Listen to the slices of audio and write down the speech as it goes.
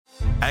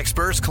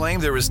Experts claim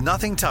there is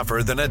nothing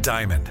tougher than a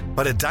diamond.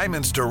 But at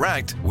Diamonds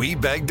Direct, we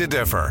beg to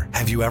differ.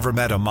 Have you ever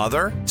met a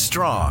mother?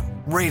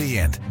 Strong,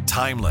 radiant,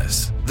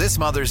 timeless. This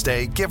Mother's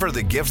Day, give her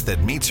the gift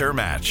that meets her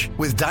match.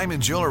 With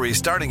diamond jewelry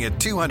starting at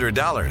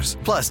 $200.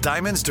 Plus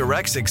Diamonds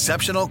Direct's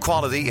exceptional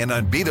quality and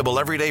unbeatable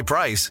everyday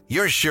price,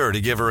 you're sure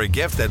to give her a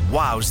gift that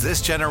wows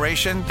this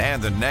generation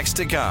and the next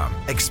to come.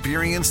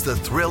 Experience the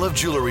thrill of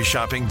jewelry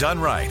shopping done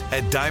right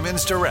at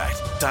Diamonds Direct.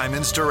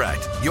 Diamonds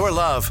Direct. Your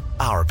love,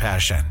 our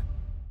passion.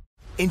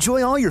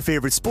 Enjoy all your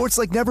favorite sports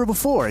like never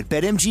before at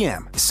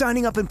BetMGM.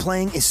 Signing up and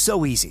playing is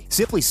so easy.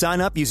 Simply sign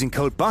up using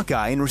code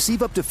Buckeye and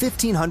receive up to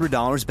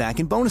 $1,500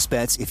 back in bonus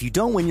bets if you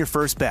don't win your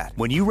first bet.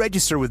 When you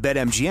register with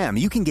BetMGM,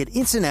 you can get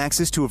instant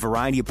access to a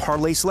variety of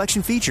parlay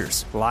selection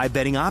features, live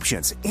betting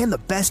options, and the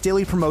best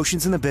daily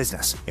promotions in the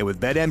business. And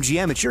with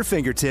BetMGM at your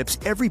fingertips,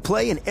 every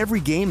play and every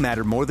game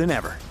matter more than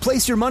ever.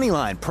 Place your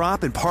moneyline,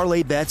 prop, and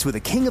parlay bets with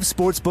the king of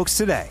sportsbooks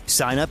today.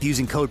 Sign up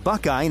using code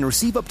Buckeye and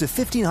receive up to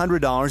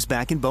 $1,500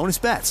 back in bonus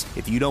bets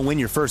if you don't win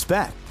your first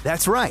bet.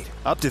 That's right,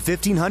 up to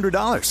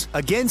 $1,500.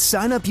 Again,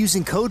 sign up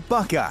using code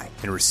Buckeye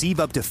and receive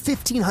up to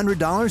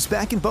 $1,500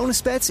 back in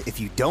bonus bets if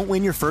you don't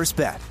win your first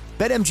bet.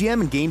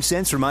 BetMGM and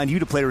GameSense remind you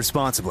to play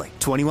responsibly.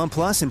 21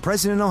 plus and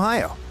present in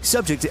Ohio.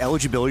 Subject to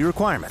eligibility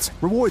requirements.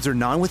 Rewards are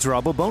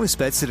non-withdrawable bonus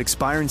bets that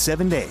expire in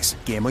 7 days.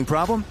 Gambling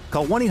problem?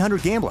 Call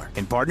 1-800-GAMBLER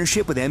in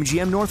partnership with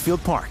MGM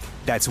Northfield Park.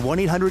 That's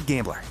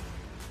 1-800-GAMBLER.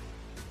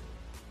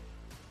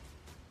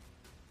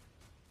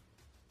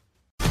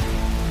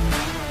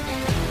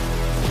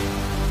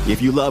 If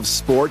you love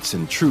sports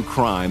and true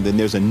crime, then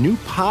there's a new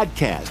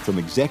podcast from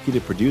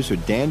executive producer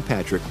Dan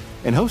Patrick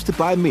and hosted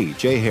by me,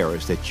 Jay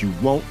Harris, that you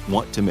won't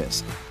want to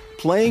miss.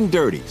 Playing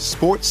Dirty: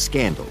 Sports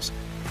Scandals.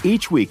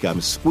 Each week, I'm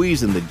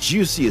squeezing the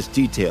juiciest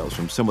details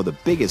from some of the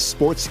biggest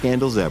sports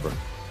scandals ever.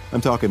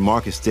 I'm talking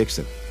Marcus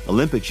Dixon,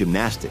 Olympic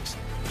gymnastics,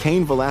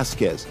 Cain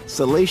Velasquez,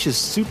 salacious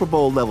Super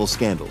Bowl-level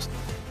scandals.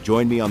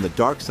 Join me on the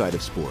dark side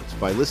of sports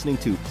by listening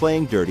to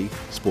Playing Dirty: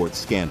 Sports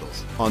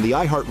Scandals on the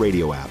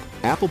iHeartRadio app,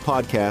 Apple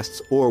Podcasts,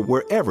 or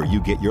wherever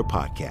you get your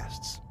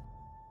podcasts.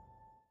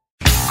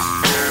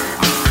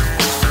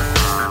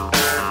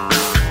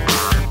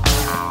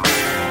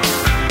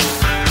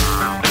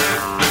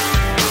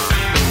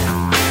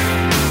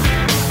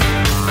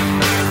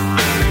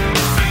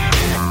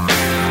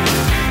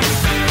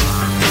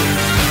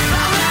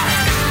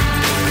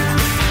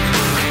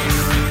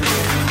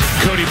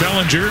 Cody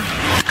Bellinger,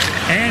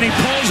 and he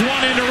pulls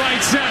one into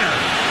right center.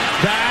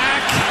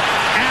 Back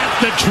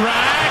at the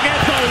track,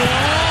 at the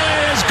wall,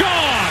 is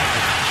gone.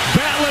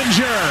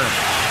 Bellinger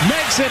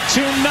makes it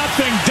 2-0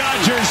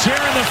 Dodgers here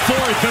in the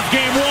fourth of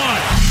game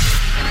one.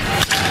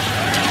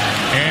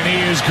 And he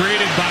is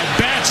greeted by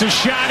Betts, a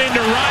shot into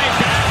right,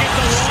 back at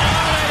the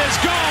wall, and is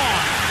gone.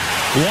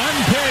 One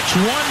pitch,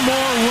 one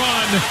more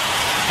run,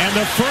 and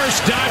the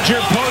first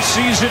Dodger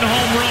postseason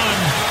home run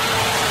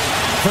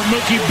for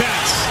Mookie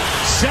Betts.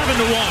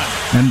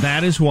 7-1. And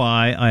that is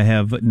why I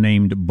have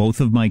named both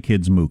of my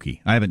kids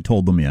Mookie. I haven't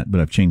told them yet, but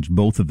I've changed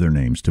both of their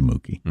names to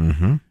Mookie.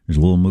 Mm-hmm. There's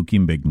Little Mookie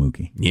and Big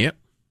Mookie. Yep.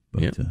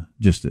 But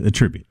just a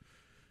tribute.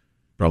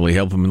 Probably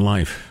help him in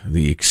life.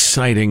 The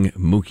exciting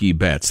Mookie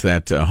Betts.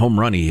 That home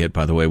run he hit,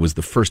 by the way, was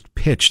the first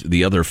pitch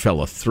the other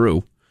fella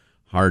threw.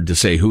 Hard to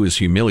say who is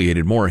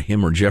humiliated more,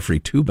 him or Jeffrey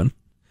Toobin.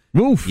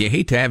 Oof. You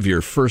hate to have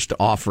your first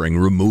offering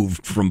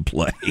removed from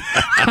play.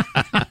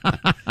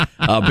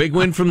 A big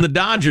win from the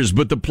Dodgers,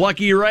 but the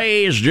plucky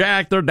Rays,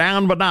 Jack, they're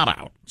down but not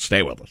out.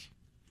 Stay with us.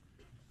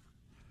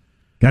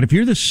 God, if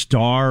you're the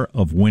star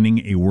of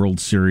winning a World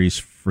Series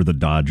for the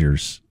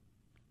Dodgers,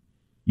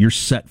 you're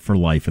set for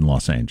life in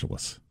Los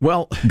Angeles.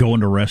 Well,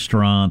 going to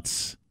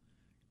restaurants.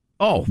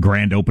 Oh,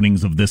 grand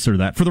openings of this or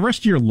that for the rest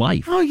of your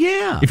life. Oh,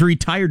 yeah. If you're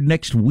retired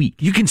next week.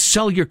 You can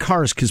sell your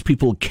cars because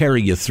people will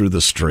carry you through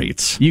the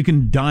streets. You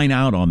can dine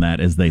out on that,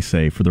 as they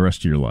say, for the rest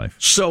of your life.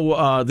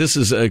 So this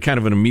is kind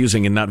of an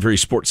amusing and not very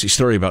sportsy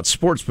story about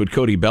sports, but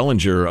Cody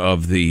Bellinger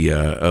of the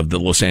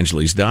Los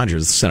Angeles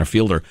Dodgers, the center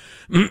fielder.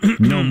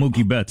 No,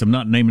 Mookie Betts. I'm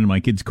not naming my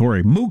kids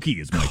Corey.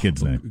 Mookie is my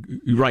kid's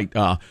name. Right.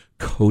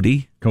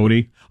 Cody.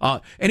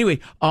 Anyway,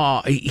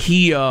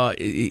 he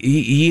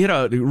hit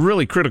a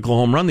really critical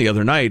home run the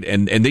other night,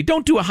 and they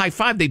don't do a high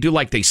five. They do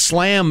they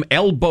slam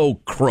elbow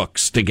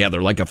crooks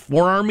together, like a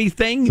forearmy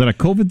thing. Is that a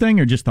COVID thing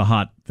or just a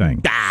hot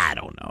thing? I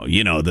don't know.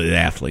 You know, the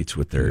athletes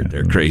with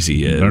their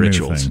crazy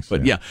rituals.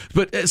 Things,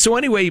 but so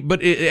anyway,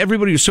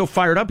 everybody was so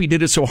fired up. He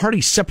did it so hard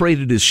he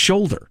separated his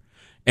shoulder.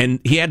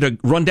 And he had to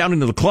run down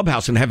into the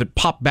clubhouse and have it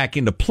pop back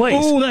into place.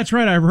 Oh, that's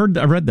right. I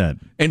read that.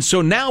 And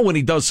so now when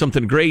he does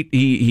something great,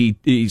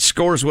 he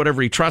scores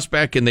whatever he trusts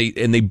back, and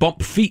they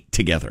bump feet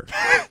together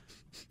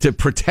to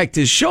protect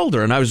his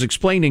shoulder. And I was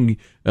explaining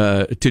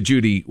to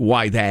Judy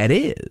why that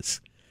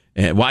is,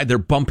 and why they're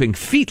bumping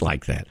feet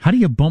like that. How do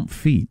you bump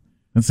feet?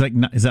 It's like,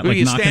 is that like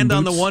you knocking stand boots?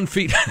 On the one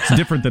feet. It's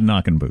different than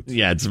knocking boots.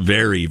 Yeah, it's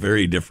very,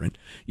 very different.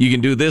 You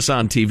can do this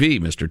on TV,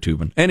 Mr.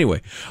 Toobin.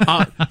 Anyway,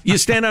 you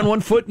stand on one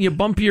foot and you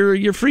bump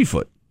your free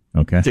foot.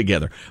 Okay.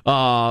 Together.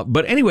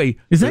 But anyway.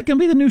 Is that going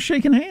to be the new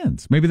shaking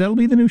hands? Maybe that'll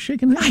be the new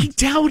shaking hands? I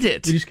doubt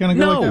it. You just kind of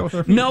go like that with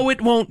our feet? No,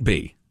 it won't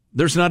be.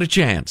 There's not a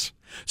chance.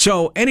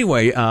 So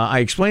anyway, I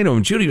explained to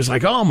him, Judy was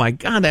like, oh my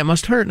God, that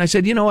must hurt. And I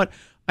said, you know what?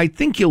 I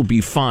think you'll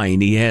be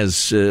fine. He has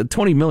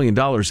 $20 million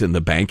in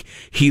the bank.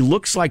 He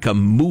looks like a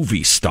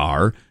movie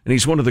star, and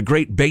he's one of the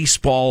great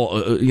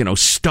baseball,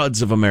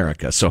 studs of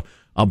America. So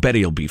I'll bet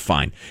he'll be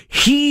fine.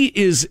 He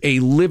is a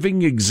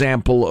living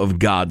example of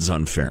God's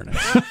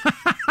unfairness.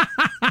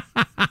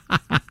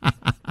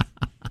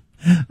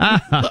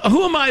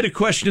 Who am I to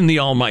question the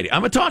Almighty?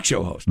 I'm a talk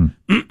show host.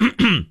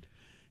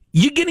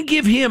 You're going to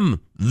give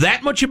him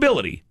that much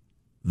ability,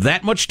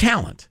 that much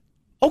talent.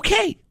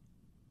 Okay.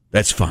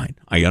 That's fine.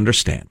 I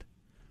understand.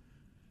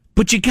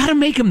 But you got to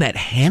make him that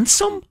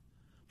handsome?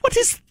 What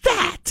is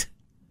that?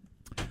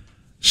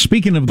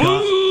 Speaking of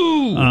God,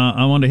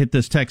 I want to hit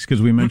this text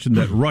because we mentioned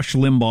that Rush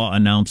Limbaugh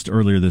announced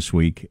earlier this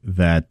week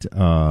that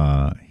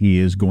he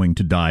is going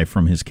to die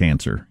from his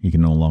cancer. He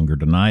can no longer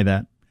deny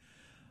that.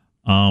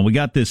 We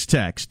got this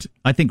text.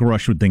 I think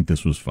Rush would think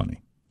this was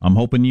funny. I'm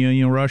hoping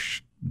you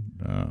Rush,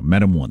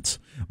 met him once.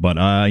 But,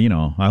 I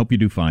hope you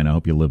do fine. I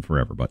hope you live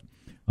forever. But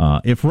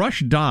if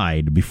Rush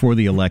died before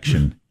the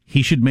election,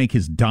 he should make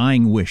his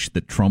dying wish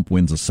that Trump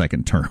wins a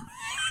second term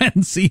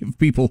and see if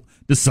people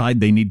decide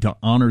they need to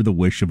honor the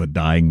wish of a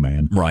dying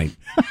man. Right.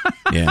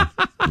 Yeah.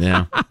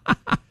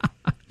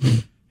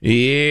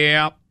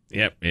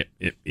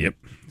 Yep.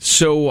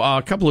 So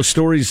a couple of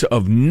stories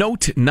of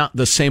note, not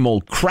the same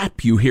old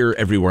crap you hear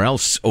everywhere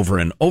else over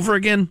and over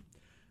again.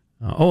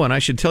 And I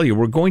should tell you,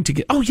 we're going to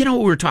get... Oh, you know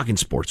what? We were talking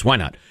sports. Why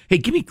not? Hey,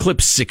 give me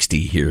clip 60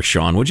 here,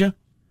 Sean, would you?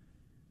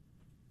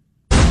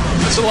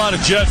 That's a lot of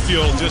jet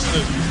fuel just to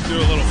do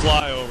a little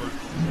flyover.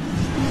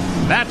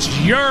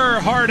 That's your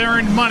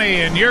hard-earned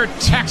money and your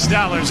tax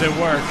dollars at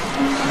work.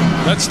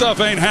 That stuff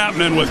ain't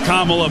happening with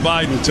Kamala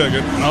Biden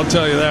ticket. I'll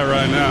tell you that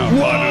right now.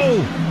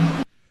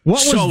 Whoa! What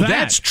was so that?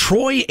 That's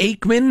Troy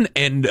Aikman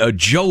and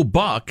Joe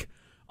Buck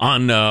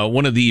on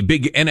one of the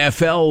big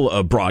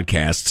NFL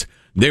broadcasts.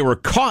 They were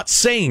caught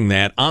saying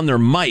that on their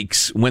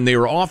mics when they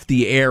were off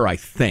the air, I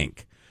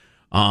think,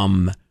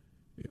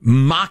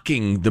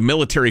 mocking the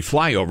military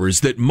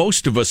flyovers that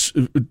most of us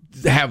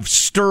have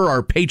stir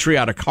our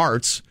patriotic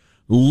hearts,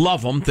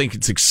 love them, think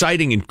it's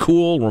exciting and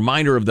cool,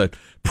 reminder of the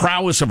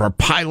prowess of our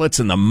pilots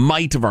and the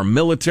might of our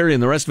military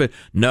and the rest of it.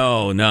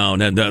 No,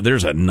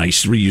 there's a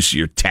nice reuse of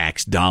your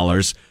tax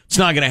dollars. It's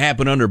not going to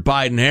happen under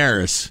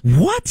Biden-Harris.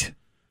 What?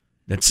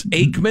 That's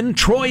Aikman,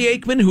 Troy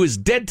Aikman, who is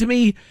dead to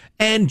me,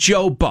 and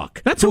Joe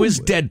Buck, who is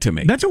dead to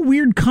me. That's a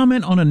weird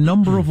comment on a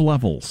number of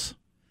levels.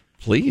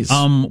 Please.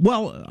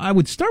 Well, I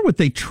would start with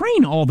they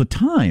train all the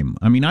time.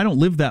 I mean, I don't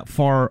live that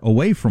far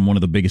away from one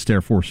of the biggest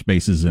Air Force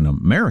bases in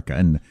America,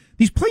 and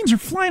these planes are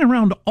flying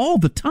around all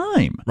the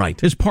time.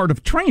 Right. As part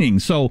of training.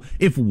 So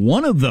if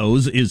one of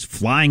those is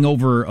flying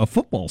over a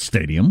football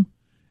stadium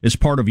as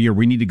part of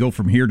we need to go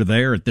from here to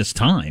there at this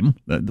time,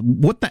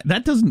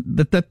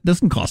 that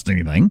doesn't cost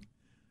anything.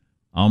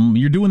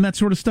 You're doing that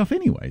sort of stuff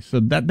anyway, so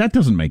that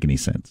doesn't make any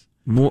sense.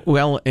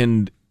 Well,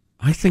 and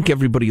I think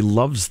everybody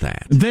loves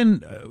that. Then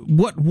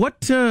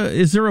what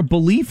is there a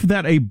belief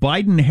that a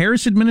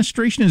Biden-Harris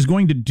administration is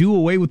going to do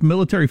away with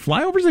military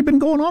flyovers? They've been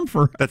going on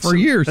for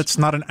years. That's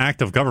not an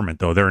act of government,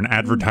 though. They're an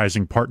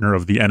advertising partner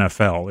of the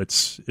NFL.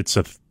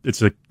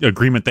 It's an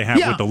agreement they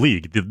have with the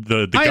league.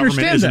 The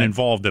government isn't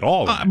involved at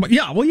all.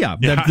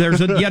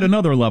 There's yet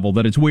another level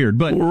that it's weird,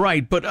 but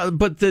right.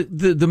 But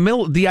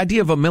the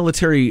idea of a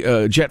military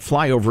jet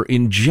flyover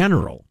in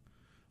general.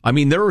 I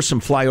mean, there were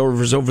some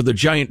flyovers over the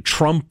giant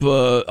Trump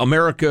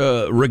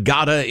America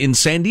regatta in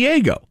San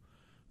Diego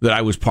that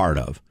I was part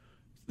of.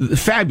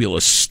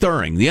 Fabulous,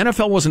 stirring. The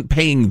NFL wasn't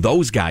paying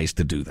those guys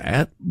to do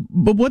that.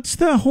 But what's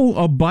the whole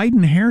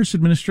Biden-Harris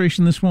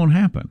administration? This won't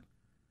happen.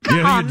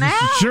 Come on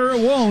now. Sure,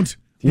 it won't.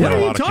 He had a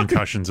lot of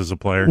concussions as a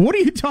player. What are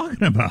you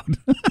talking about?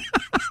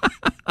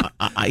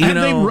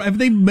 Have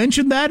they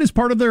mentioned that as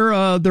part of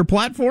their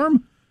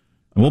platform?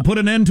 We'll put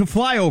an end to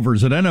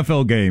flyovers at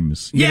NFL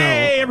games.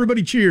 Yay!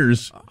 Everybody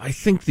cheers. I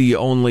think the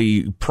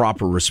only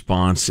proper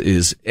response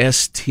is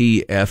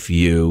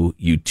STFU,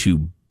 you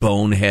two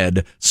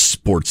bonehead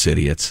sports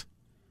idiots.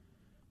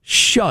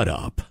 Shut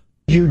up.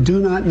 You do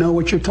not know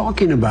what you're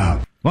talking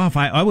about. Well,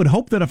 I would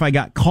hope that if I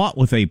got caught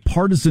with a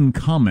partisan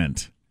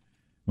comment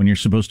when you're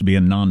supposed to be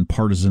a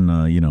nonpartisan,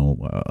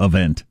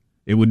 event,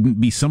 it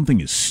wouldn't be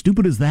something as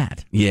stupid as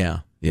that.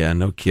 Yeah,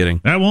 no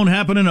kidding. That won't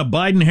happen in a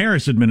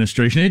Biden-Harris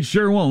administration. It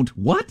sure won't.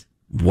 What?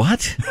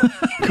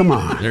 Come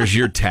on. There's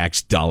your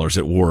tax dollars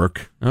at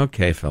work.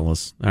 Okay,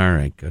 fellas. All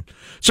right, good.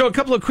 So a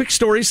couple of quick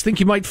stories. Think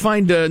you might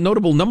find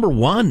notable. Number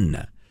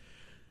one,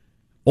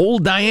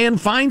 old Dianne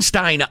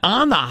Feinstein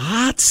on the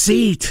hot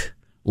seat.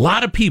 A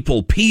lot of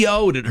people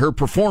PO'd at her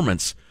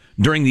performance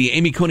during the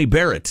Amy Coney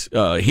Barrett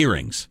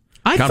hearings.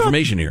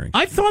 Confirmation hearing.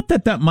 I thought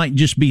that might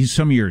just be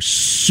some of your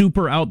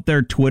super out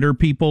there Twitter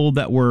people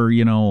that were,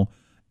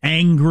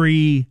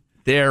 angry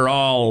They're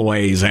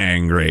always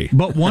angry.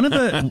 But one of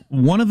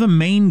the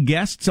main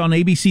guests on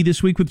ABC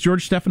This Week with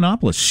George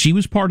Stephanopoulos, she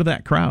was part of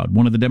that crowd.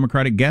 One of the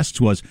Democratic guests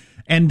was,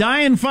 and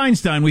Dianne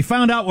Feinstein, we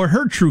found out what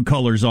her true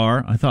colors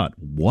are. I thought,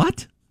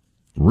 what?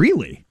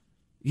 Really?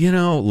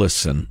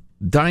 Listen,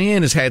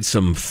 Dianne has had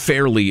some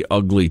fairly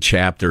ugly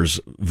chapters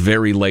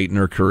very late in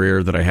her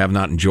career that I have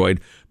not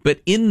enjoyed. But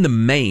in the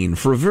main,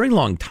 for a very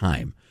long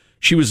time,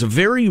 she was a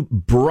very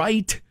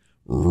bright,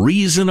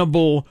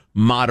 reasonable,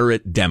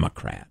 moderate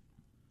Democrat.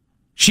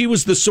 She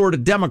was the sort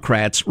of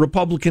Democrats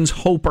Republicans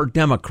hope are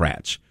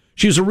Democrats.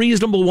 She was a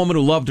reasonable woman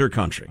who loved her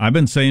country. I've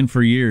been saying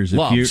for years.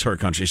 Loves her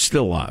country,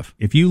 still alive.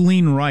 If you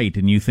lean right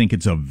and you think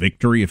it's a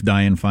victory if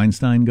Dianne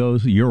Feinstein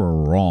goes, you're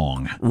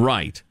wrong.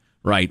 Right.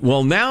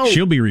 Well, now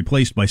she'll be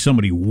replaced by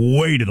somebody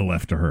way to the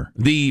left of her.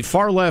 The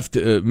far left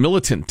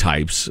militant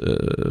types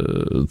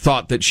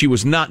thought that she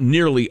was not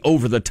nearly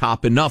over the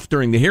top enough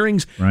during the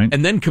hearings, right,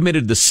 and then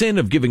committed the sin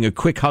of giving a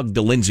quick hug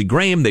to Lindsey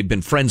Graham. They've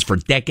been friends for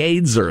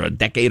decades, or a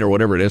decade, or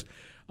whatever it is,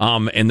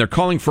 and they're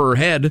calling for her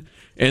head.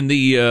 And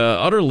the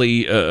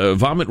utterly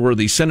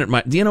vomit-worthy Senate,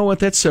 you know what?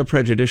 That's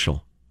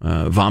prejudicial,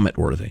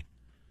 vomit-worthy.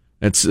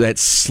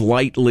 That's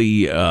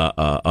slightly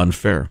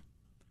unfair.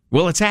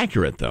 Well, it's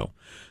accurate though.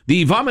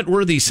 The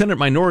vomit-worthy Senate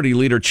Minority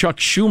Leader Chuck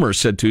Schumer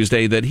said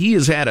Tuesday that he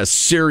has had a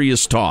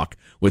serious talk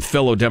with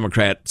fellow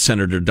Democrat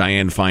Senator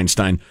Dianne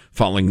Feinstein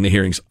following the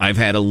hearings. I've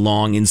had a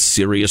long and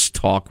serious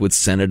talk with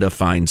Senator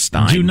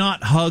Feinstein. Do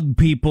not hug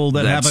people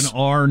that have an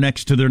R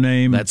next to their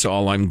name. That's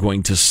all I'm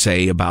going to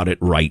say about it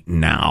right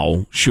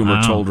now,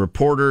 Schumer told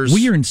reporters.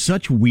 We are in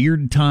such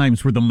weird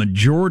times where the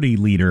majority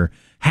leader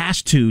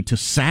has to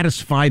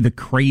satisfy the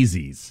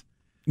crazies.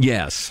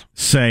 Yes.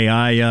 Say,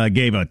 I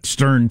gave a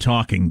stern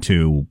talking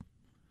to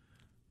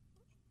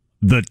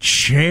the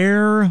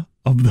chair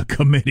of the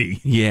committee.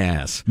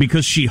 Yes.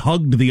 Because she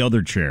hugged the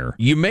other chair.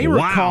 You may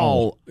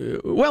recall,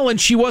 and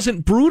she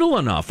wasn't brutal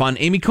enough on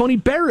Amy Coney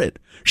Barrett.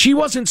 She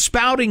wasn't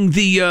spouting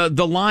the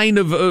line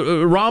of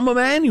Rahm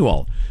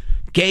Emanuel.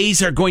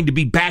 Gays are going to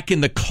be back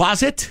in the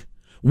closet.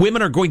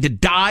 Women are going to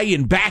die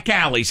in back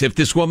alleys if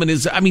this woman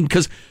is,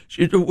 because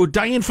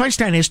Dianne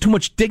Feinstein has too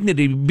much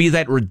dignity to be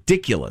that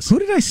ridiculous. Who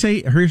did I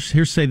say,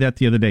 say that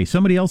the other day?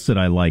 Somebody else that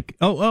I like.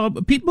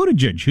 Pete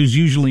Buttigieg, who's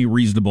usually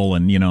reasonable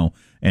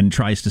and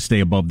tries to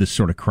stay above this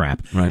sort of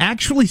crap, right,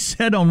 actually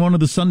said on one of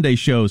the Sunday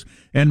shows,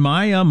 and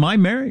my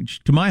marriage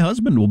to my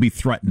husband will be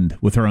threatened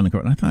with her on the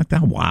court. And I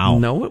thought, wow.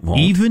 No, it won't.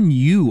 Even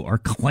you are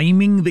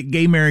claiming that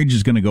gay marriage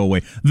is going to go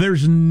away.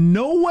 There's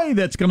no way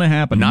that's going to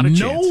happen. Not a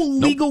chance. No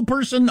legal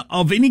person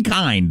of any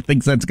kind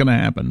thinks that's going to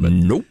happen. But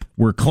nope.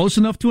 We're close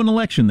enough to an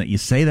election that you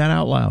say that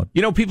out loud.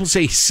 People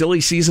say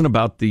silly season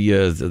about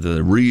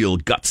the real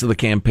guts of the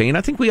campaign.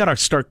 I think we ought to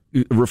start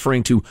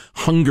referring to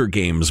Hunger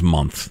Games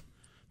month.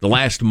 The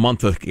last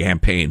month of the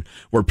campaign,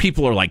 where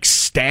people are like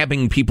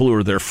stabbing people who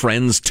are their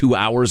friends 2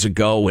 hours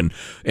ago and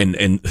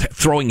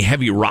throwing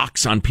heavy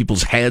rocks on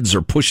people's heads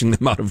or pushing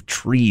them out of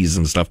trees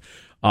and stuff.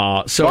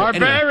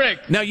 Barbaric! Anyway,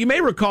 now, you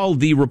may recall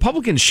the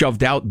Republicans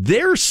shoved out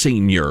their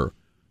chairman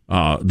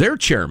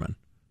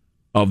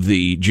of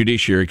the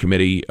Judiciary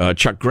Committee,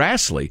 Chuck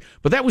Grassley.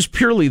 But that was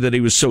purely that he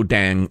was so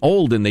dang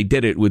old, and they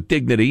did it with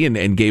dignity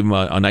and gave him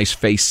a nice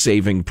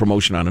face-saving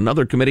promotion on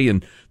another committee,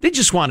 and they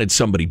just wanted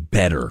somebody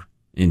better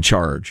in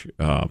charge,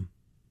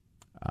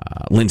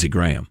 Lindsey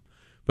Graham.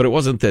 But it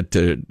wasn't that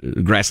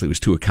Grassley was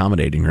too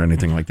accommodating or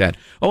anything like that.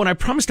 Oh, and I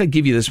promised I'd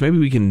give you this. Maybe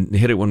we can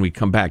hit it when we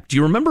come back. Do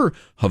you remember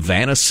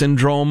Havana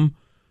syndrome?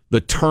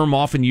 The term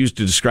often used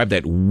to describe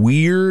that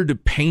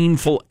weird,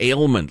 painful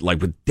ailment,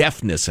 like with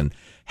deafness and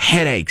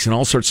headaches and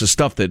all sorts of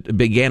stuff that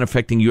began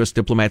affecting U.S.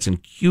 diplomats in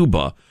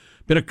Cuba.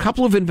 Been a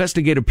couple of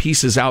investigative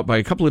pieces out by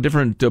a couple of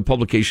different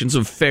publications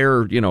of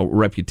fair,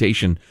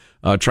 reputation,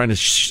 trying to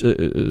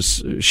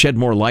shed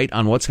more light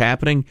on what's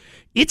happening.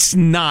 It's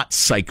not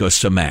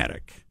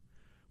psychosomatic,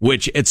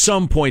 which at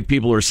some point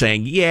people are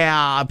saying,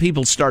 yeah,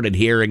 people started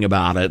hearing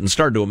about it and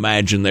started to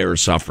imagine they were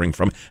suffering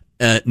from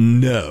it.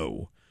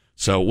 No.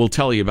 So we'll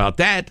tell you about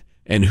that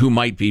and who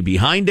might be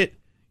behind it.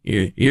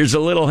 Here's a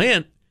little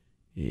hint.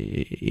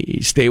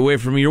 Stay away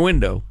from your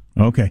window.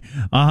 Okay.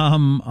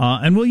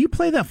 And will you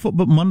play that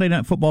Monday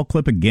Night Football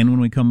clip again when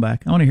we come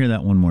back? I want to hear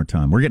that one more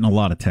time. We're getting a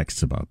lot of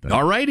texts about that.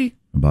 All righty.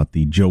 About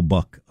the Joe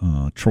Buck,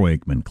 Troy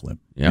Aikman clip.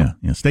 Yeah.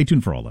 Stay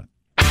tuned for all that.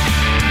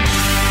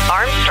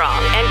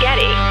 Armstrong and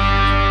Getty.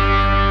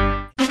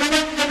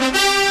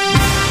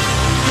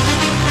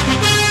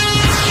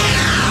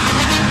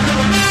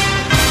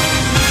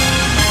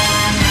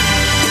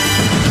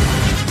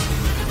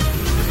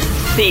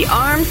 The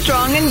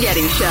Armstrong and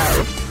Getty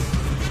Show.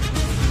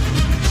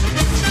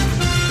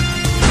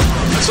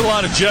 That's a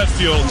lot of jet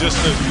fuel just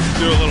to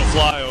do a little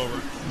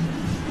flyover.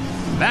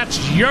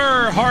 That's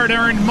your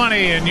hard-earned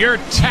money and your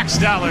tax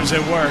dollars at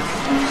work.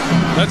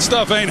 That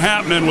stuff ain't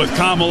happening with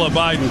Kamala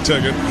Biden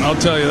ticket. I'll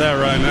tell you that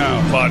right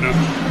now, partner.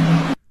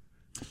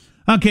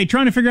 Okay,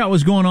 trying to figure out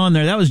what's going on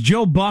there. That was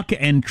Joe Buck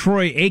and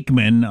Troy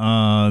Aikman.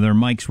 Their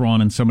mics were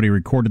on and somebody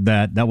recorded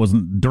that. That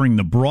wasn't during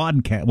the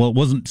broadcast. Well, it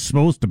wasn't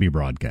supposed to be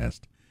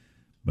broadcast.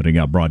 but it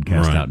got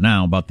broadcast out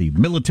now about the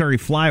military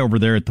flyover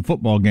there at the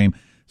football game.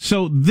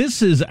 So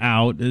this is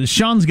out.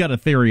 Sean's got a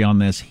theory on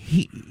this.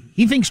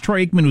 He thinks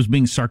Troy Aikman was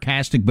being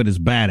sarcastic, but is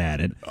bad at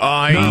it.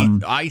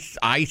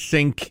 I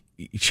think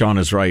Sean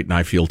is right, and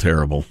I feel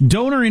terrible.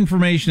 Donor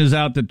information is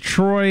out that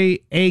Troy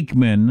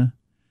Aikman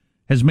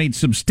has made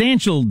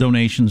substantial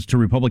donations to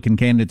Republican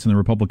candidates in the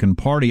Republican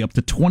Party, up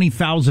to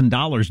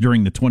 $20,000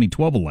 during the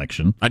 2012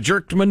 election. I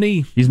jerked my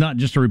knee. He's not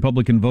just a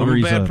Republican voter.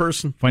 He's a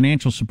person.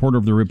 Financial supporter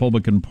of the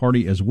Republican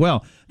Party as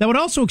well. That would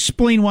also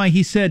explain why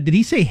he said, did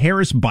he say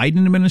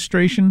Harris-Biden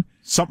administration?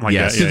 Something like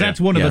that. Because that's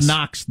one of the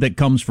knocks that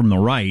comes from the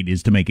right,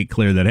 is to make it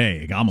clear that,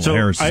 hey, Kamala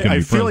Harris is going to be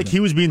president. I feel like he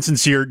was being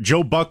sincere.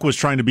 Joe Buck was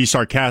trying to be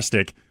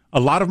sarcastic. A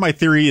lot of my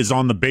theory is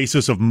on the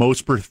basis of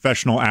most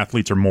professional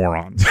athletes are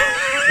morons.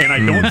 And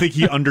I don't think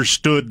he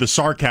understood the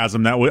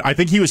sarcasm. I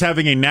think he was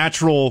having a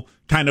natural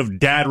kind of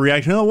dad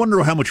reaction. I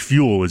wonder how much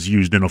fuel is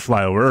used in a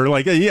flyover. Or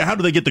like, how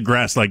do they get the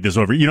grass like this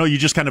over? You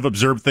just kind of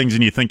observe things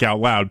and you think out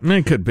loud.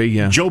 It could be,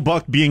 yeah. Joe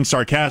Buck being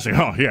sarcastic.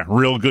 Oh, yeah,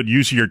 real good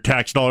use of your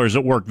tax dollars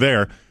at work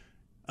there.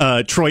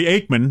 Troy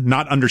Aikman,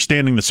 not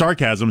understanding the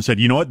sarcasm, said,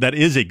 you know what? That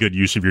is a good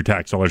use of your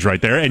tax dollars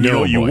right there. And you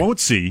know what you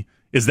won't see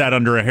is that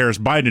under a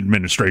Harris-Biden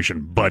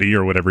administration, buddy,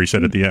 or whatever he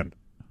said at the end.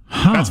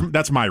 Huh.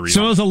 That's my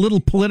reason. So it was a little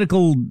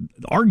political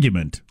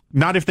argument.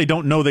 Not if they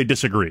don't know they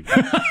disagree.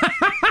 All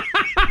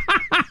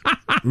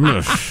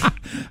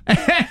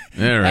right.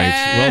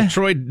 Well,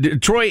 Troy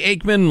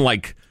Aikman,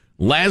 like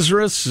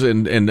Lazarus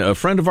and a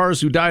friend of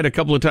ours who died a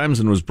couple of times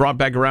and was brought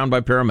back around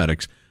by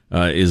paramedics,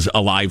 is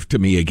alive to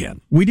me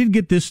again. We did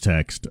get this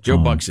text. Joe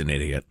Buck's an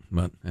idiot,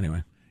 but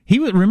anyway.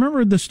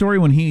 Remember the story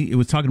when he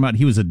was talking about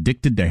he was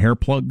addicted to hair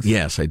plugs?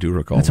 Yes, I do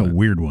recall. That's a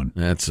weird one.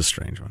 That's a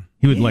strange one.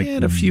 He would he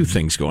had a few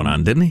things going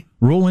on, didn't he?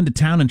 Roll into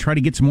town and try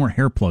to get some more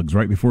hair plugs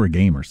right before a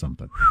game or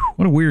something.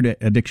 What a weird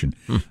addiction.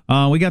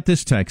 We got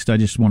this text. I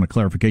just want a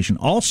clarification.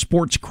 All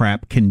sports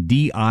crap can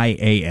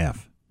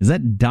DIAF. Is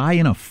that die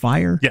in a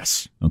fire?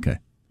 Yes. Okay.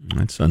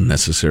 That's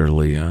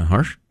unnecessarily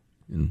harsh,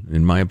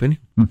 in my opinion.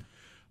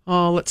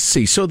 Let's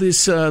see. So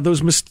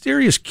those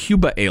mysterious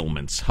Cuba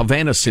ailments,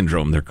 Havana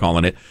syndrome, they're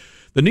calling it.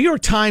 The New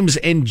York Times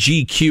and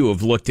GQ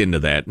have looked into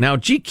that. Now,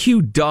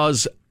 GQ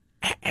does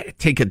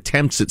take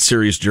attempts at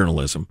serious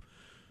journalism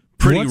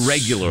pretty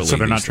regularly. So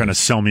they're not trying to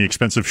sell me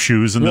expensive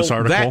shoes in this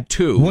article? That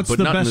too. What's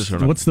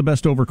the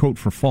best overcoat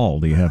for fall?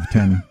 Do you have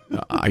 10?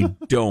 I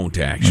don't,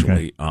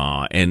 actually.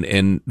 Okay.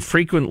 And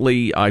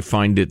frequently I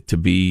find it to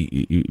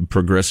be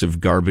progressive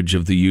garbage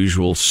of the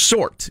usual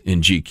sort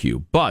in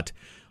GQ. But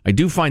I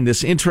do find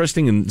this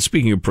interesting. And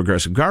speaking of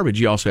progressive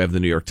garbage, you also have the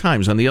New York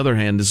Times. On the other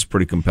hand, this is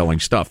pretty compelling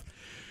stuff.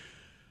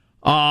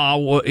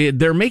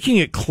 They're making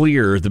it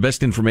clear the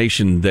best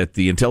information that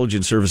the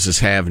intelligence services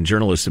have and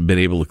journalists have been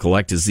able to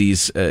collect is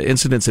these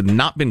incidents have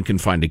not been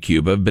confined to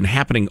Cuba, have been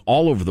happening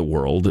all over the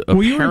world,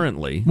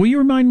 apparently. Will you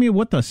remind me of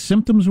what the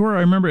symptoms were?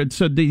 I remember it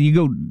said that you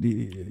go...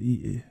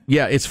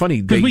 Yeah, it's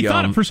funny. Because we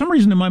thought, for some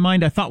reason in my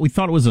mind, we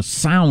thought it was a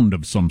sound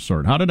of some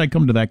sort. How did I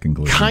come to that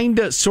conclusion?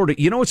 Kinda, sort of.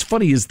 You know what's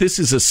funny is this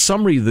is a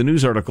summary of the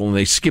news article and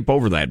they skip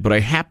over that, but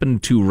I happen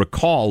to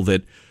recall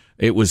that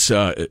it was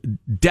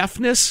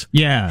deafness,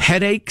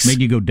 headaches,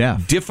 made you go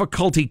deaf,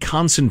 difficulty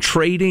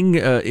concentrating.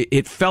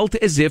 It felt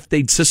as if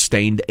they'd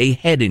sustained a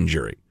head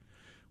injury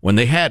when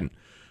they hadn't.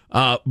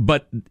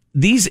 But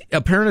these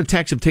apparent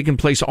attacks have taken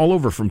place all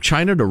over, from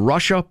China to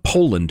Russia,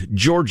 Poland,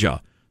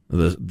 Georgia,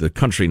 the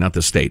country, not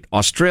the state,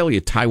 Australia,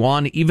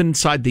 Taiwan, even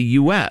inside the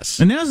U.S.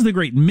 And that's the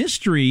great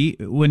mystery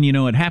when,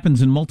 it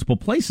happens in multiple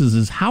places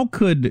is how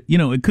could,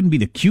 it couldn't be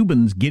the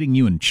Cubans getting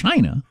you in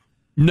China.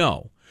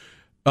 No.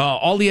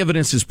 All the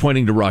evidence is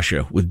pointing to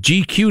Russia, with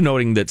GQ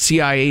noting that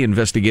CIA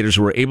investigators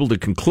were able to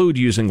conclude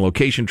using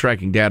location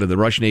tracking data the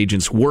Russian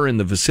agents were in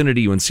the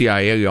vicinity when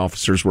CIA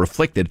officers were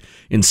afflicted.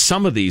 In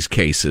some of these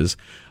cases,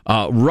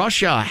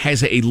 Russia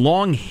has a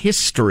long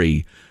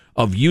history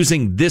of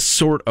using this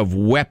sort of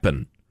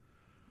weapon.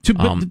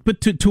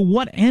 But to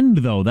what end,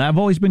 though? I've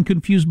always been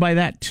confused by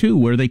that, too.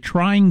 Were they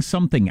trying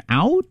something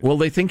out? Well,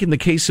 they think in the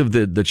case of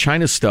the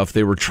China stuff,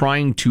 they were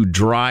trying to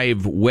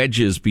drive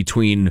wedges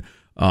between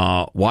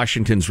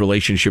Washington's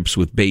relationships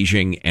with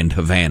Beijing and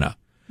Havana.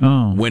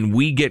 Oh. When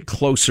we get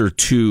closer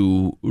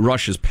to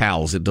Russia's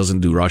pals, it doesn't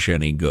do Russia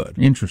any good.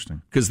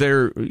 Interesting. Because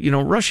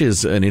Russia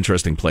is an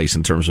interesting place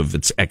in terms of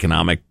its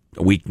economic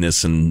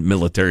weakness and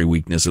military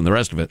weakness and the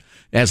rest of it.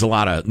 It has a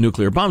lot of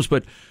nuclear bombs,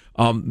 but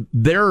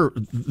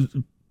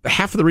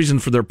half of the reason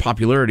for their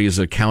popularity is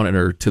a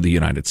counter to the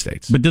United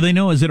States. But do they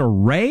know, is it a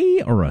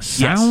ray or a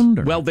sound?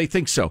 Yes. Well, they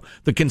think so.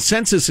 The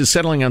consensus is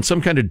settling on some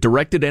kind of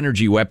directed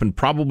energy weapon,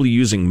 probably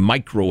using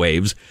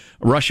microwaves.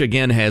 Russia,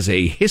 again, has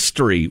a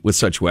history with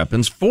such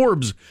weapons.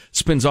 Forbes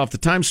spins off the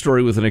Times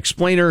story with an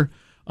explainer.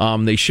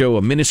 They show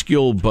a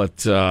minuscule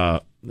but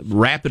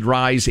rapid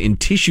rise in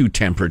tissue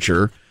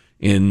temperature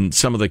in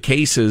some of the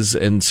cases.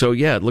 And so,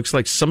 it looks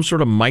like some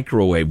sort of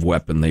microwave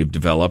weapon they've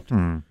developed.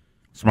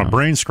 So my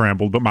brain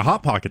scrambled, but my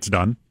Hot Pocket's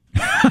done.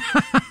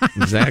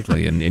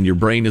 Exactly, and your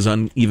brain is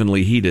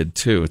unevenly heated,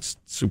 too. It's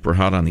super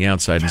hot on the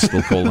outside and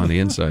still cold on the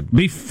inside.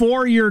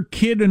 Before your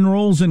kid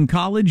enrolls in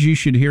college, you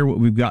should hear what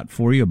we've got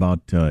for you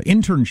about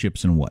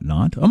internships and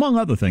whatnot, among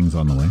other things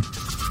on the way.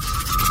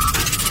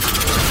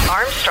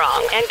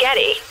 Armstrong and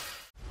Getty.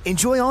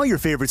 Enjoy all your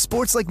favorite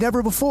sports like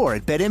never before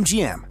at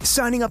BetMGM.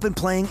 Signing up and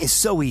playing is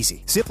so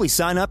easy. Simply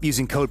sign up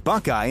using code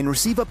Buckeye and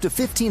receive up to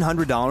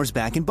 $1,500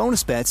 back in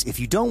bonus bets if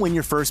you don't win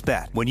your first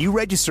bet. When you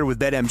register with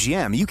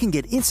BetMGM, you can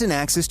get instant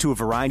access to a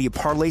variety of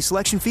parlay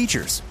selection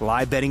features,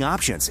 live betting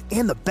options,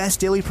 and the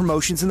best daily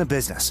promotions in the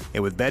business.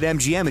 And with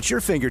BetMGM at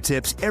your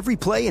fingertips, every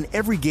play and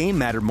every game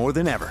matter more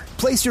than ever.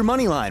 Place your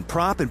moneyline,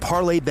 prop, and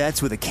parlay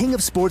bets with the king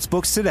of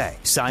sportsbooks today.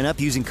 Sign up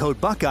using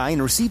code Buckeye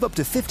and receive up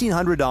to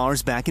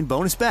 $1,500 back in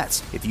bonus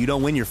bets if you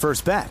don't win your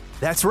first bet.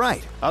 That's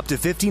right, up to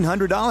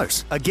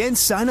 $1,500. Again,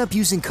 sign up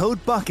using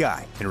code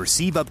Buckeye and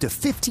receive up to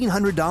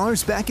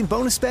 $1,500 back in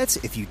bonus bets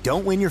if you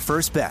don't win your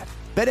first bet.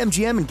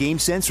 BetMGM and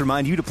GameSense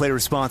remind you to play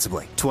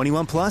responsibly.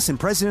 21 plus and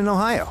present in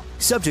Ohio.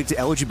 Subject to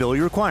eligibility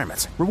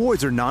requirements.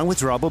 Rewards are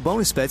non-withdrawable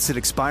bonus bets that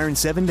expire in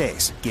 7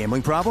 days.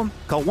 Gambling problem?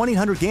 Call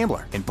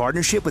 1-800-GAMBLER in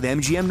partnership with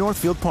MGM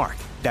Northfield Park.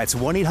 That's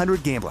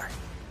 1-800-GAMBLER.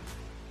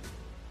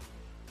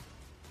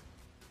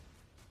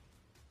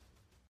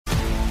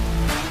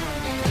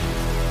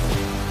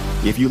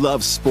 If you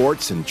love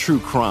sports and true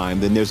crime,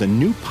 then there's a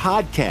new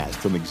podcast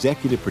from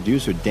executive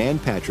producer Dan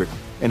Patrick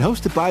and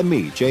hosted by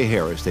me, Jay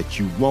Harris, that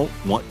you won't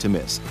want to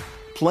miss.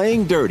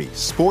 Playing Dirty: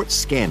 Sports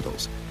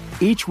Scandals.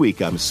 Each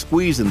week, I'm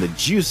squeezing the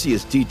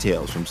juiciest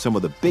details from some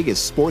of the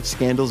biggest sports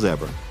scandals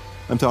ever.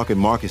 I'm talking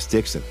Marcus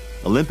Dixon,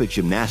 Olympic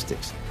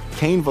gymnastics,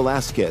 Cain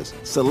Velasquez,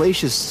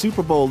 salacious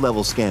Super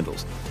Bowl-level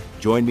scandals.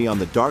 Join me on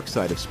the dark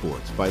side of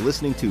sports by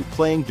listening to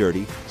Playing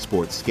Dirty: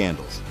 Sports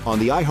Scandals on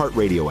the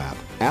iHeartRadio app,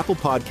 Apple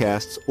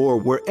Podcasts, or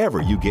wherever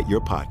you get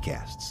your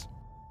podcasts.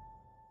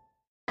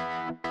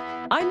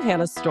 I'm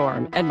Hannah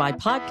Storm, and my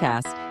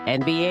podcast,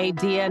 NBA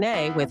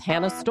DNA with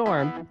Hannah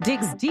Storm,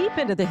 digs deep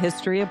into the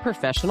history of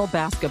professional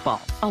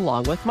basketball,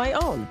 along with my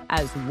own,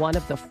 as one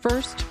of the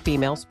first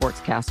female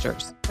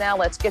sportscasters. Now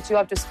let's get you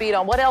up to speed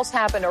on what else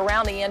happened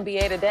around the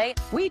NBA today.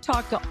 We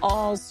talk to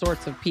all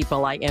sorts of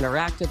people I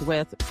interacted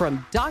with,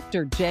 from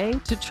Dr. J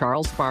to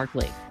Charles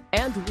Barkley,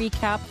 and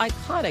recap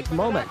iconic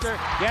moments.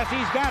 Yes,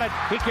 he's got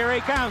it. Here he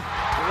comes.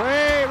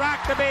 Way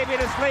rock the baby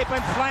to sleep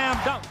and slam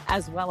dunk.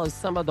 As well as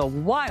some of the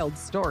wild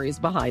stories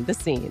behind the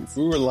scenes.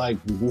 We were like,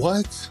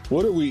 what?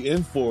 What are we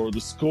in for?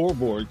 The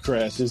scoreboard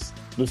crashes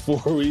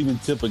before we even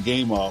tip a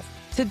game off.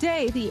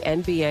 Today, the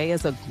NBA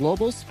is a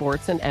global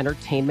sports and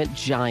entertainment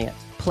giant.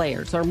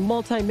 Players are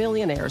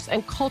multimillionaires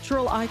and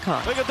cultural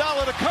icons.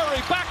 Iguodala to Curry,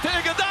 back to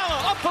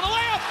Iguodala, up for the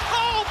layup.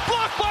 Oh,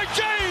 blocked by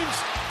James.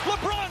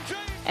 LeBron James.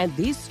 And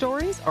these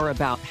stories are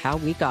about how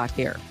we got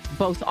here,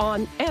 both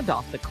on and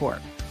off the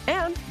court.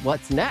 And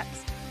what's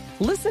next?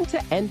 Listen to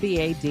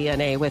NBA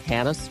DNA with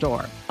Hannah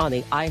Storm on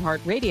the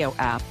iHeartRadio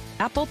app,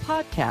 Apple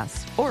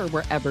Podcasts, or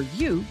wherever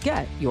you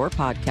get your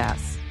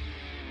podcasts.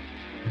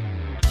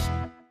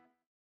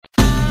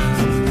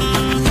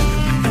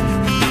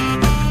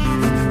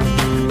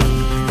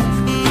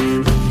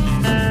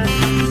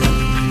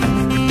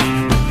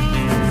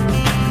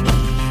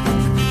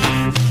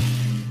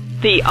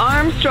 The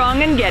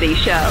Armstrong and Getty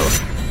Show.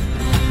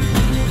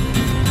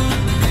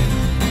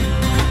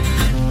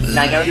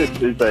 I know this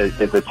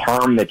is a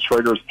term that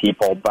triggers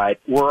people, but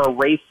we're a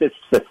racist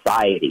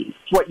society.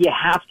 What you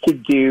have to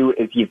do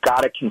is you've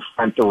got to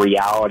confront the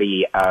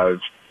reality of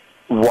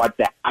what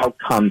the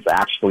outcomes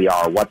actually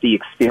are, what the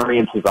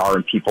experiences are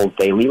in people's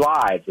daily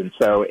lives. And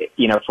so,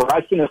 for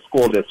us in a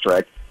school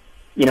district,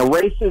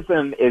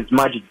 racism is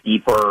much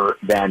deeper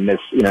than this,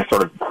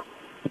 sort of,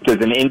 does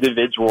an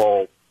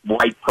individual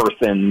white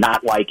person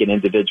not like an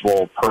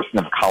individual person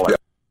of color.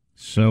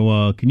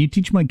 So can you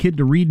teach my kid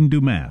to read and do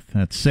math?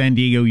 That's San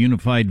Diego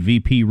Unified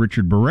VP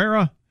Richard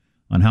Barrera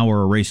on how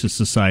we're a racist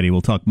society.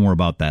 We'll talk more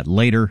about that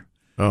later.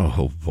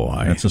 Oh,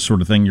 boy. That's the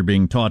sort of thing you're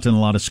being taught in a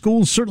lot of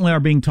schools, certainly are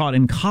being taught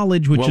in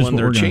college, which is what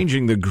they're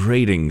changing the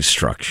grading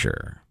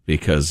structure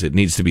because it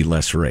needs to be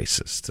less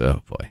racist.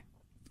 Oh, boy.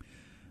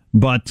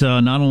 But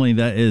not only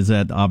that is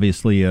that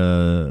obviously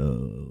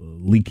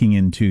leaking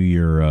into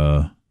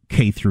your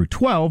K through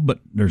 12, but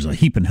there's a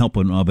heap and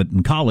helping of it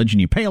in college,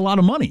 and you pay a lot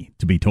of money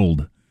to be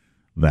told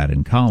that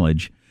in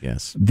college.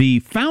 Yes.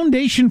 The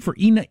Foundation for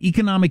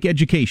Economic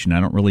Education, I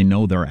don't really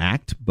know their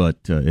act, but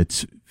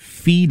it's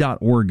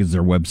fee.org is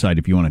their website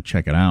if you want to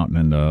check it out,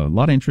 and a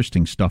lot of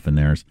interesting stuff in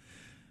there.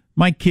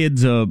 My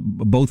kids,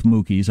 both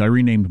Mookies, I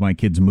renamed my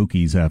kids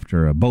Mookies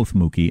after both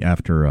Mookie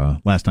after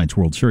last night's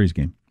World Series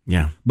game.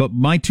 Yeah. But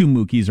my two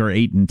Mookies are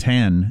 8 and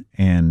 10,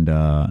 and,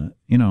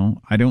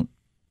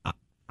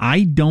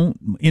 I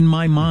don't, in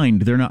my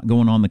mind, they're not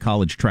going on the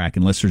college track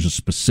unless there's a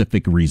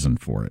specific reason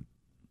for it.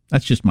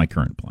 That's just my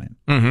current plan.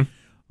 Mm-hmm.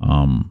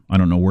 I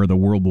don't know where the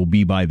world will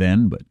be by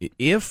then, but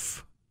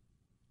if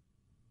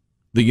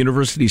the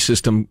university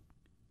system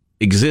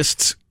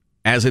exists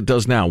as it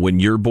does now, when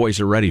your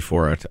boys are ready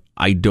for it,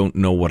 I don't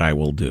know what I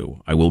will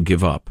do. I will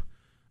give up.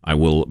 I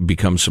will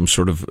become some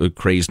sort of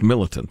crazed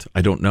militant.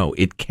 I don't know.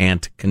 It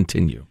can't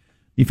continue.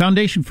 The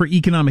Foundation for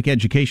Economic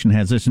Education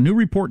has this. A new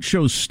report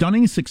shows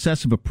stunning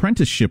success of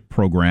apprenticeship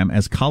program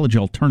as college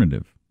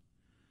alternative.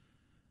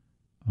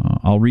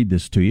 I'll read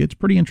this to you. It's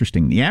pretty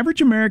interesting. The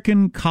average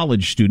American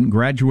college student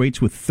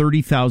graduates with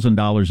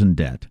 $30,000 in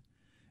debt,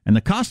 and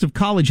the cost of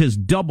college has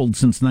doubled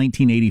since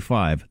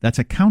 1985. That's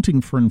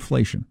accounting for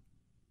inflation.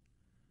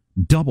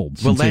 Doubled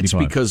since 1985.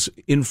 Well, that's because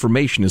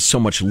information is so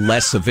much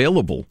less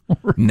available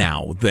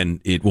now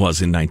than it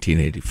was in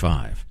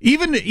 1985.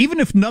 Even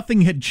if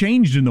nothing had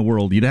changed in the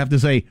world, you'd have to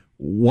say,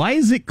 why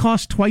does it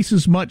cost twice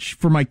as much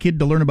for my kid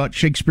to learn about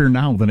Shakespeare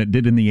now than it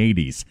did in the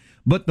 80s?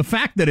 But the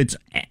fact that it's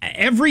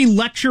every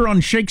lecture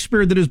on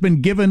Shakespeare that has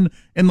been given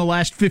in the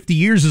last 50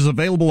 years is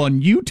available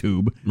on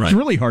YouTube, It's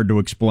really hard to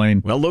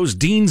explain. Well, those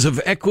deans of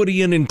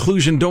equity and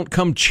inclusion don't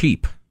come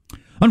cheap.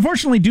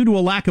 Unfortunately, due to a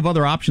lack of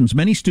other options,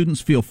 many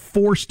students feel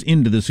forced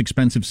into this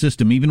expensive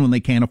system even when they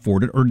can't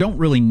afford it or don't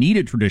really need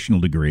a traditional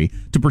degree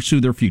to pursue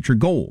their future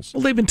goals.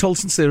 Well, they've been told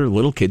since they were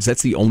little kids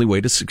that's the only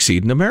way to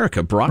succeed in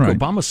America. Barack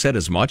Obama said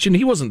as much, and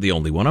he wasn't the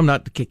only one. I'm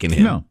not kicking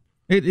him. No.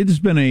 It has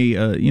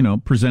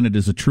been presented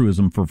as a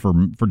truism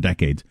for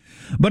decades.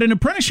 But an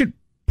apprenticeship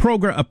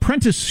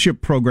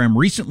program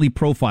recently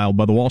profiled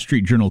by the Wall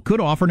Street Journal could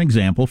offer an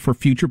example for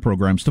future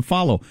programs to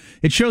follow.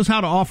 It shows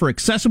how to offer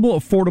accessible,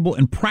 affordable,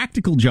 and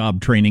practical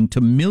job training to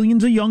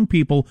millions of young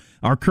people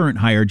our current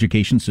higher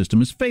education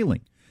system is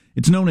failing.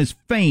 It's known as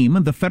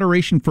FAME, the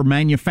Federation for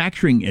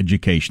Manufacturing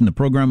Education. The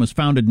program was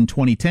founded in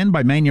 2010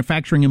 by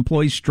manufacturing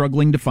employees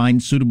struggling to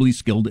find suitably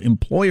skilled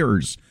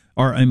employees.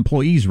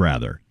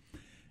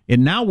 It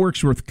now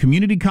works with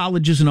community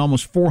colleges and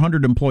almost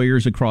 400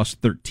 employers across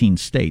 13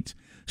 states.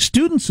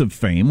 Students of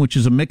FAME, which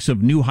is a mix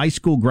of new high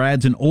school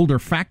grads and older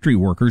factory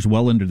workers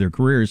well into their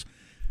careers,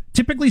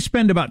 typically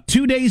spend about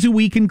 2 days a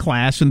week in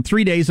class and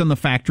 3 days on the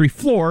factory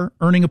floor,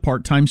 earning a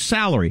part-time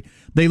salary.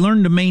 They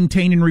learn to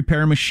maintain and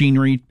repair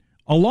machinery,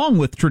 along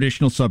with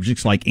traditional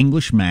subjects like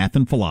English, math,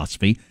 and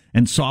philosophy,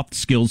 and soft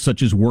skills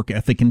such as work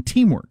ethic and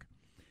teamwork.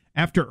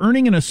 After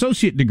earning an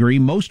associate degree,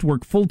 most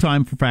work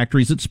full-time for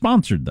factories that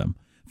sponsored them.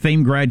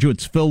 FAME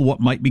graduates fill what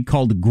might be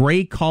called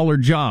gray-collar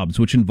jobs,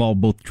 which involve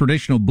both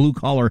traditional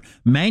blue-collar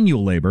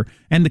manual labor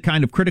and the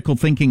kind of critical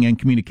thinking and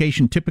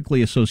communication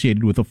typically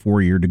associated with a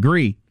 4-year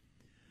degree.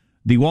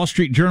 The Wall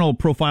Street Journal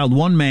profiled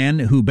one man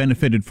who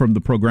benefited from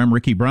the program,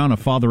 Ricky Brown, a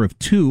father of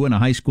 2 and a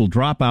high school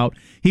dropout.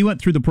 He went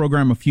through the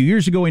program a few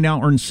years ago. He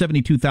now earns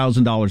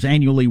 $72,000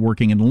 annually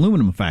working in an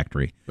aluminum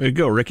factory. Way to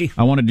go, Ricky.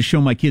 I wanted to show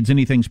my kids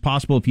anything's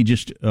possible if you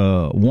just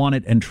want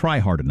it and try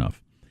hard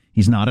enough.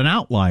 He's not an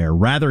outlier.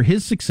 Rather,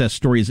 his success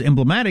story is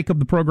emblematic of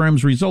the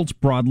program's results,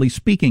 broadly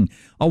speaking.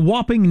 A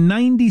whopping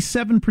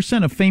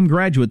 97% of FAME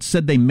graduates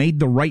said they made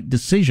the right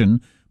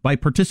decision by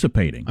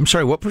participating. I'm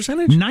sorry, what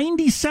percentage?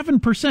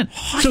 97%.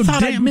 I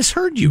thought I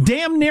misheard you.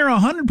 Damn near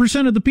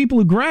 100% of the people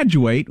who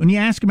graduate, when you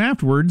ask them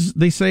afterwards,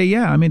 they say,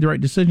 yeah, I made the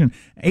right decision.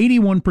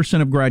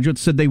 81% of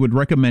graduates said they would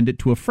recommend it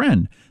to a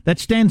friend. That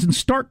stands in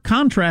stark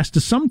contrast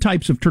to some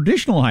types of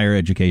traditional higher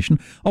education,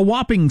 a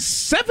whopping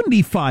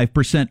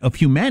 75% of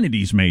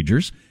humanities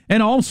majors,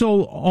 and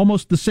also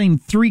almost the same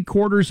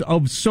 3/4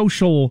 of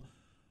social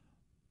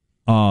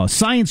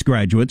science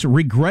graduates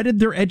regretted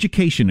their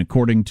education,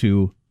 according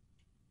to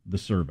the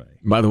survey.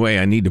 By the way,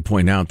 I need to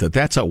point out that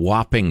that's a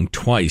whopping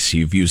twice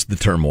you've used the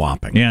term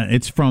whopping. Yeah,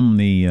 it's from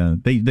the,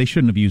 they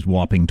shouldn't have used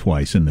whopping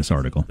twice in this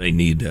article. They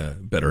need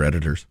better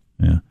editors.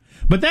 Yeah.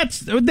 But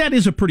that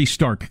is a pretty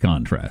stark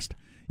contrast.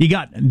 You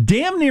got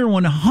damn near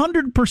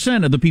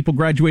 100% of the people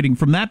graduating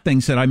from that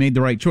thing said, I made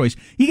the right choice.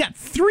 You got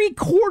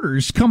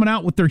 3/4 coming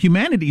out with their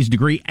humanities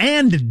degree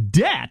and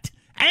debt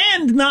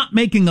and not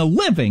making a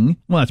living.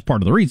 Well, that's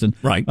part of the reason.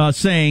 Right.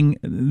 Saying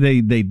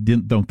they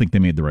don't think they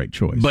made the right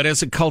choice. But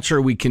as a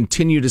culture, we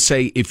continue to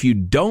say, if you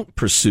don't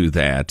pursue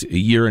that,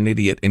 you're an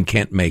idiot and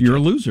can't make it. You're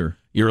a loser.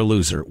 You're a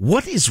loser.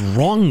 What is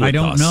wrong with us? I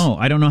don't know.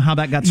 I don't know how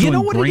that got so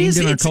ingrained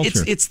in our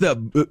culture. It's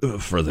the,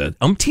 for the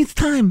umpteenth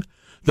time,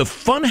 the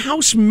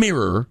funhouse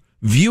mirror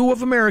view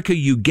of America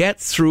you get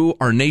through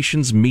our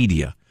nation's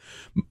media.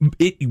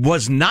 It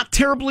was not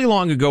terribly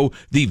long ago,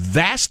 the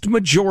vast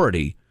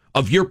majority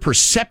of your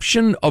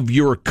perception of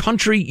your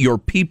country, your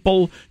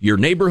people, your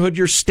neighborhood,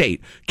 your state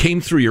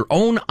came through your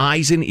own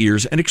eyes and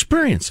ears and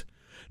experience.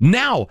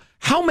 Now,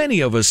 how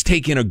many of us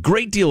take in a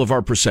great deal of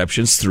our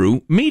perceptions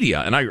through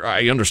media? And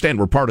I understand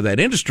we're part of that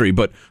industry,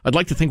 but I'd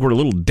like to think we're a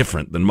little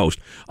different than most.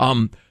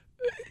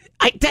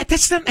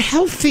 That's not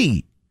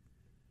healthy.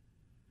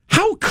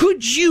 How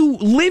could you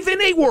live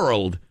in a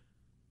world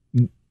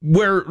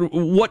where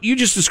what you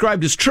just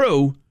described is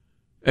true,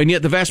 and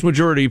yet the vast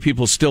majority of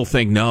people still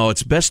think, no,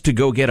 it's best to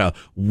go get a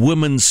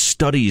women's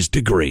studies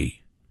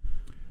degree?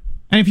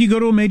 And if you go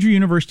to a major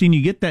university and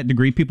you get that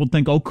degree, people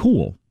think, oh,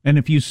 cool. And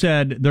if you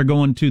said they're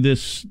going to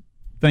this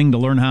thing to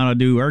learn how to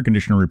do air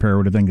conditioner repair,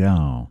 would have think,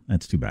 oh,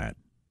 that's too bad.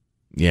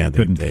 Yeah,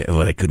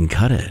 they couldn't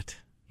cut it.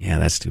 Yeah,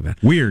 that's too bad.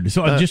 Weird.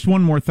 So just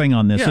one more thing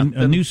on this. Yeah,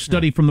 a new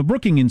study from the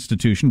Brookings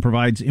Institution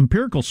provides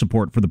empirical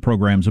support for the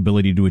program's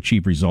ability to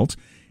achieve results.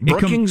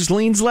 Brookings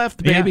leans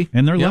left, baby. Yeah,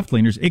 and they're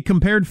left-leaners. It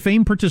compared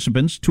FAME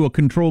participants to a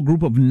control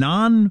group of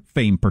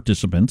non-FAME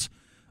participants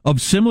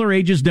of similar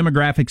ages,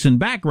 demographics, and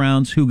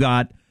backgrounds who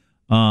got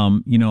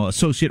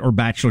associate or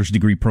bachelor's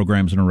degree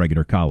programs in a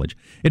regular college.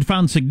 It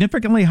found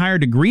significantly higher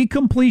degree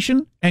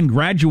completion and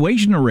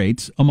graduation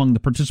rates among the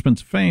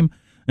participants of FAME,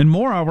 and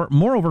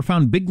moreover,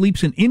 found big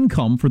leaps in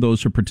income for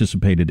those who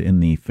participated in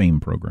the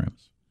FAME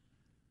programs.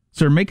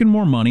 So they're making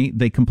more money,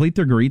 they complete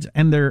their degrees,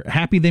 and they're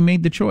happy they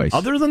made the choice.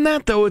 Other than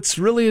that, though, it's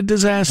really a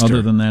disaster.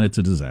 Other than that, it's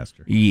a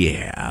disaster.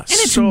 Yeah. And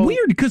it's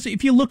weird, because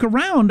if you look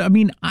around, I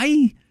mean,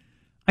 I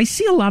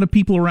see a lot of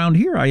people around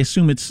here. I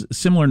assume it's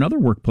similar in other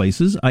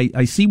workplaces.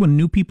 I see when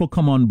new people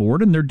come on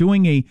board, and they're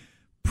doing a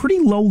pretty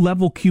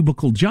low-level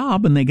cubicle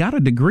job, and they got a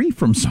degree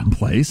from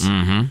someplace.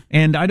 Mm-hmm.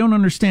 And I don't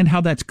understand how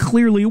that's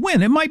clearly a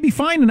win. It might be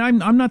fine, and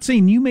I'm not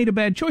saying you made a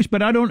bad choice,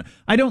 but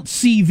I don't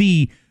see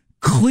the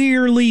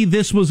clearly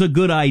this was a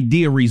good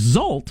idea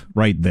result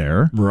right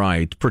there.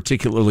 Right,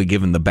 particularly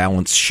given the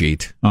balance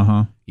sheet.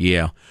 Uh-huh.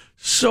 Yeah.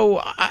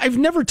 So I've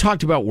never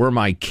talked about where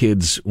my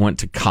kids went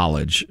to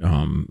college,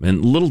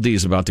 and little D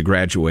is about to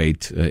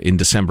graduate in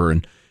December,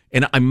 and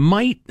I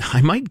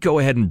might go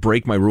ahead and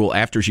break my rule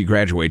after she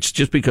graduates,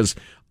 just because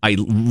I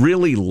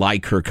really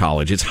like her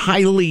college. It's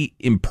highly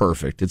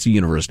imperfect. It's a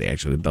university,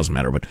 actually. It doesn't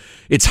matter, but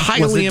it's highly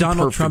imperfect. Was it imperfect.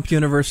 Donald Trump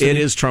University? It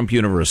is Trump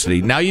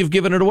University. Now you've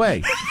given it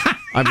away.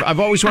 I've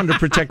always wanted to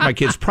protect my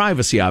kids'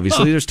 privacy,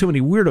 obviously. There's too many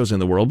weirdos in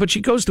the world, but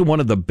she goes to one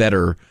of the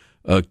better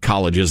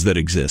colleges that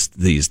exist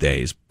these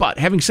days. But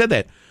having said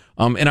that,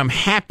 and I'm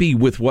happy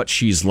with what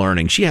she's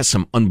learning. She has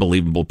some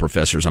unbelievable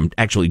professors. I'm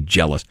actually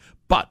jealous.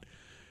 But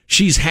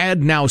she's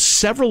had now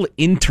several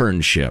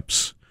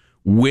internships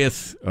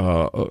with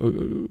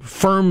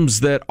firms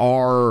that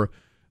are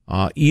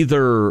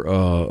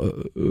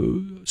either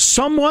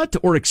somewhat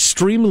or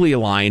extremely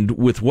aligned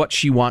with what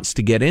she wants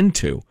to get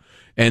into.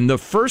 And the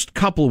first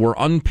couple were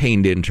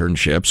unpaid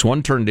internships.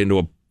 One turned into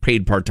a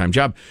paid part-time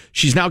job.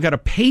 She's now got a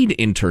paid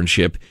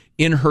internship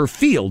in her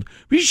field.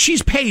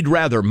 She's paid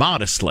rather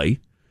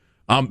modestly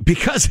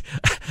because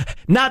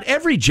not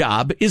every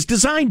job is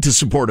designed to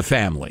support a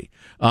family,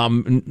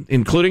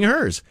 including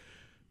hers.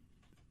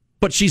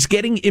 But she's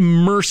getting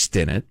immersed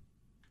in it.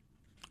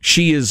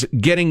 She is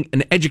getting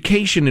an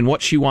education in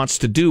what she wants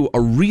to do,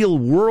 a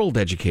real-world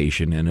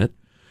education in it.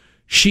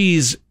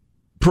 She's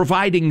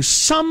providing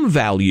some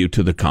value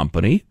to the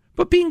company,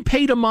 but being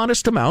paid a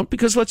modest amount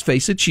because, let's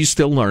face it, she's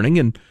still learning,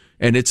 and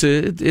it's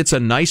a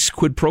nice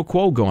quid pro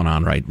quo going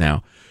on right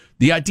now.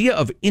 The idea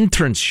of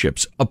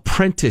internships,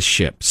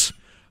 apprenticeships,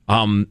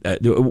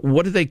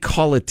 what do they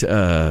call it?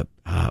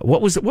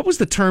 What was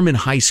the term in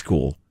high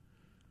school?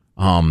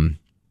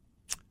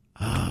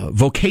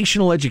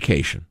 Vocational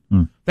education,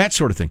 that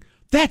sort of thing.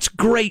 That's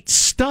great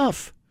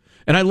stuff.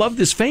 And I love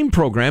this FAME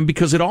program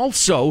because it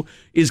also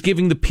is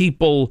giving the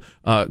people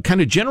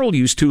kind of general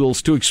use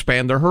tools to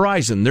expand their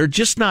horizon. They're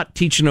just not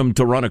teaching them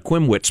to run a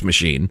Quimwitz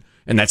machine,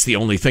 and that's the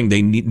only thing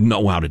they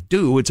know how to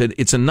do.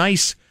 It's a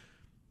nice,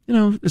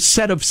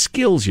 set of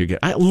skills you get.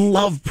 I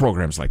love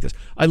programs like this.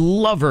 I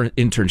love our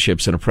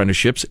internships and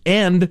apprenticeships,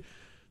 and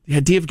the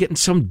idea of getting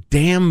some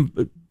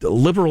damn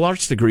liberal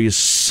arts degree is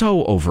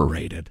so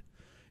overrated,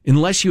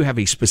 unless you have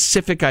a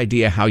specific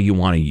idea how you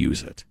want to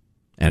use it.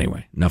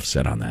 Anyway, enough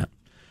said on that.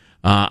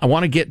 I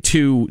want to get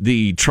to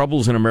the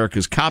troubles in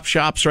America's cop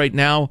shops right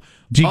now.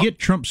 Do you get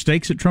Trump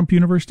steaks at Trump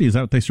University? Is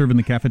that what they serve in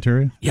the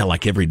cafeteria? Yeah,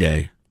 like every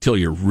day, till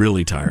you're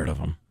really tired of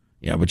them.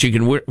 Yeah, but you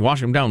can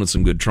wash them down with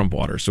some good Trump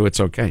water, so it's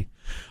okay.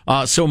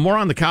 So more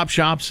on the cop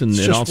shops and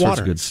all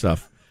sorts of good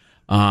stuff.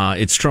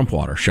 It's Trump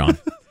water, Sean.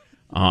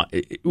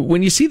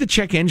 When you see the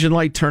check engine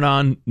light turn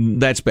on,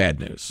 that's bad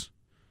news.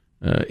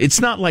 It's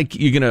not like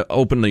you're going to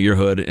open your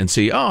hood and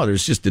see, oh,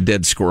 there's just a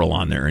dead squirrel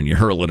on there, and you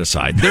hurl it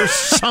aside. There's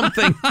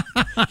something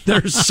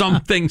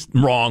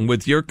wrong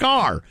with your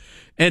car.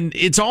 And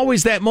it's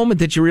always that moment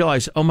that you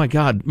realize, oh, my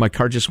God, my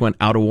car just went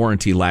out of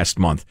warranty last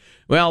month.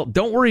 Well,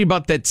 don't worry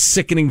about that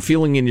sickening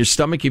feeling in your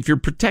stomach if you're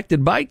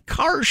protected by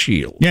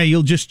CarShield. Yeah,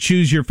 you'll just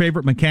choose your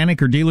favorite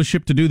mechanic or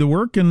dealership to do the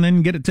work and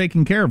then get it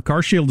taken care of.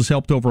 CarShield has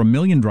helped over 1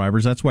 million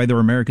drivers. That's why they're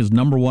America's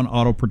 #1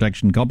 auto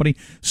protection company.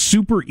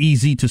 Super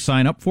easy to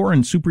sign up for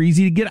and super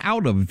easy to get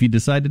out of if you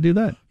decide to do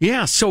that.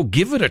 Yeah, so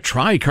give it a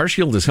try.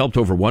 CarShield has helped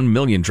over 1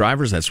 million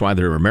drivers. That's why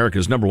they're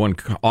America's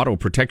 #1 auto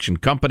protection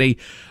company,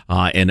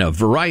 and a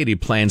variety of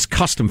plans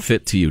custom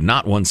fit to you,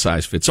 not one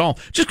size fits all.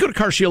 Just go to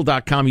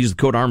carshield.com, use the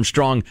code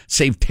Armstrong,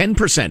 save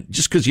 10%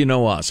 just because you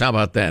know us. How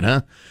about that,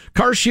 huh?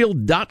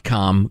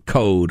 Carshield.com,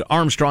 code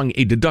Armstrong.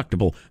 A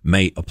deductible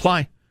may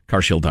apply.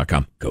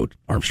 Carshield.com, code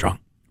Armstrong.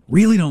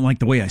 Really don't like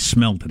the way I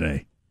smell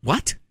today.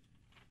 What?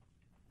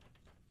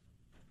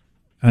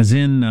 I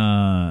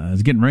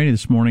was getting ready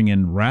this morning,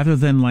 and rather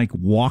than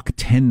walk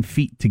 10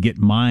 feet to get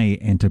my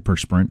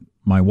antiperspirant,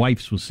 my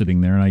wife's was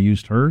sitting there, and I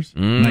used hers,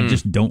 and I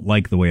just don't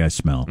like the way I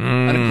smell.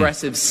 An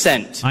aggressive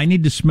scent. I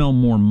need to smell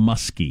more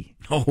musky.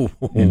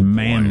 and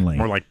manly.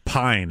 More like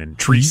pine and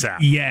tree sap.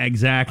 Yeah,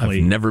 exactly.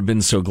 I've never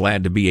been so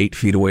glad to be 8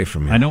 feet away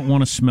from you. I don't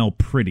want to smell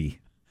pretty.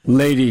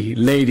 Lady.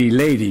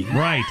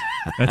 Right.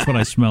 That's what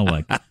I smell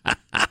like.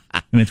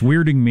 And it's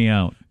weirding me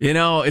out. You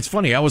know, it's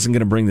funny. I wasn't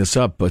going to bring this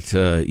up, but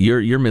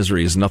your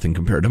misery is nothing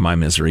compared to my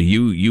misery.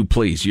 You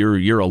please.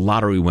 You're a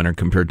lottery winner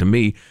compared to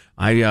me.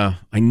 I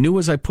knew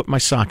as I put my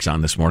socks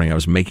on this morning I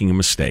was making a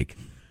mistake.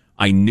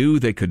 I knew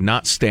they could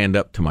not stand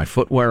up to my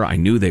footwear. I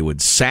knew they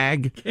would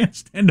sag. Can't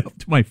stand up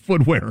to my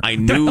footwear. I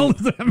knew. What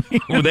the hell does that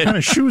mean? What kind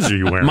of shoes are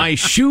you wearing? My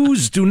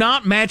shoes do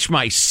not match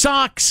my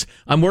socks.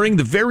 I'm wearing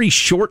the very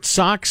short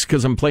socks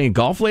because I'm playing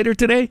golf later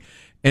today,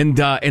 and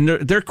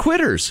they're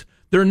quitters.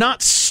 They're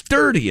not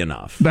sturdy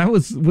enough. That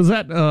was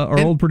that our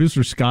old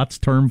producer Scott's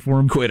term for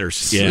them?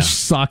 Quitters. Yeah.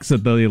 Socks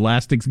that the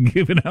elastic's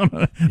giving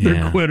out.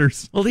 They're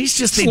quitters. Well, these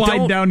just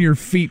slide down your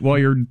feet while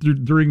you're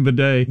during the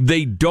day.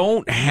 They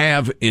don't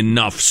have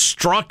enough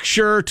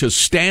structure to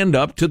stand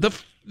up to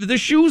the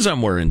shoes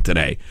I'm wearing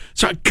today.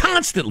 So I'm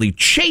constantly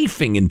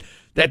chafing and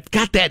that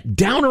got that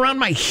down around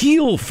my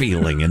heel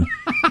feeling. And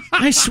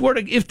I swear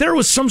to, if there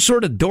was some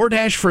sort of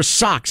DoorDash for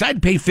socks,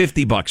 I'd pay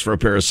 $50 for a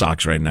pair of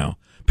socks right now.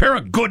 Pair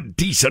of good,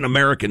 decent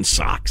American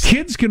socks.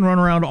 Kids can run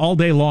around all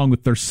day long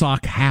with their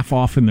sock half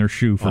off in their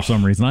shoe for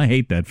some reason. I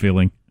hate that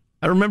feeling.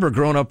 I remember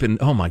growing up in,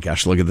 oh my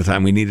gosh, look at the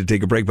time. We need to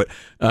take a break. But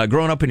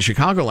growing up in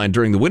Chicagoland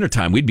during the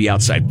wintertime, we'd be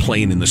outside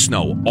playing in the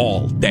snow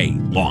all day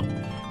long.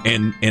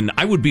 And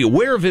I would be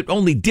aware of it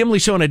only dimly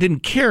so, and I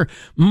didn't care.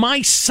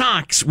 My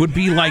socks would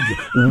be like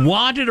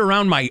wadded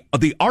around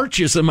the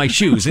arches of my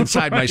shoes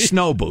inside my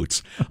snow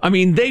boots. I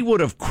mean, they would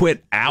have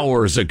quit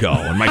hours ago,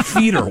 and my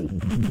feet are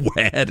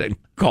wet and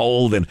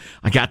cold, and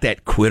I got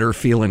that quitter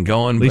feeling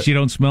going. At least you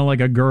don't smell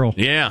like a girl.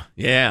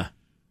 Yeah.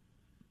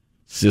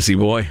 Sissy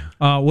boy.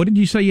 What did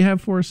you say you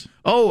have for us?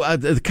 Oh,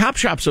 the cop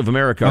shops of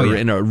America are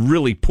in a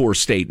really poor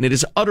state, and it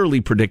is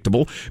utterly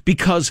predictable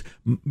because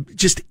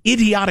just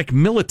idiotic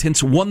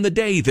militants won the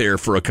day there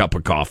for a cup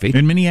of coffee.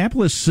 In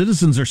Minneapolis,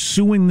 citizens are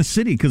suing the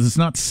city because it's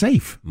not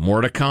safe.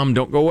 More to come.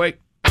 Don't go away.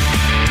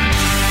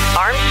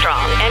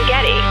 Armstrong and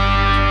Getty.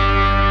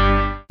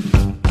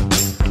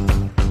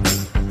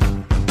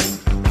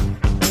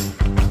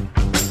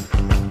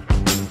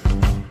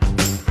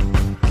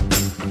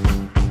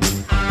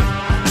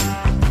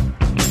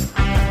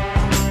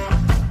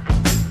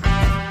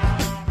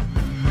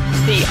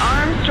 The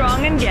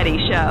Armstrong and Getty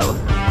Show.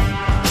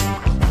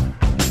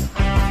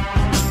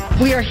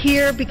 We are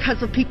here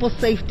because of people's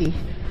safety.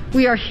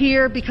 We are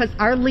here because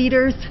our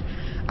leaders,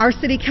 our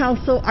city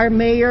council, our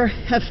mayor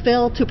have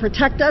failed to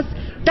protect us.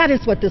 That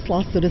is what this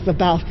lawsuit is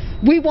about.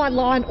 We want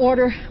law and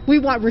order. We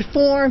want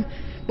reform.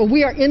 But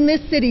we are in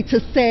this city to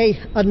say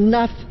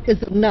enough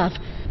is enough.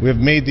 We have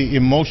made the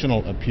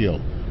emotional appeal.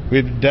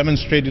 We've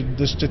demonstrated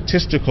the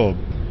statistical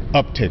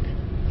uptick.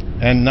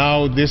 And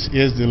now this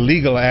is the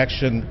legal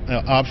action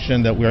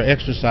option that we're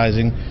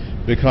exercising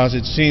because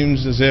it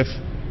seems as if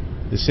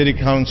the city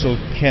council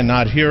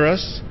cannot hear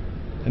us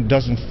and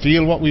doesn't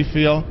feel what we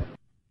feel.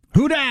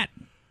 Who dat?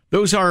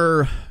 Those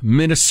are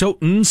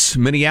Minnesotans,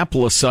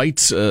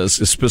 Minneapolisites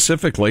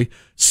specifically,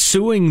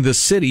 suing the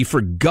city for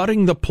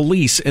gutting the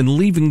police and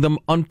leaving them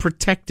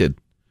unprotected,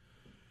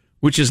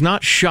 which is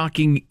not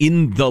shocking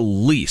in the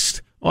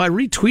least. Oh, I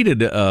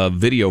retweeted a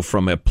video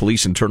from a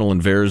police internal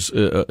affairs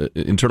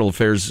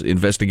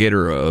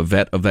investigator, a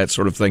vet of that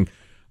sort of thing,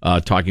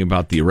 talking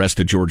about the arrest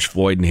of George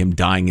Floyd and him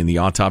dying in the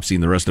autopsy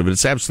and the rest of it.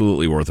 It's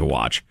absolutely worth a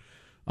watch.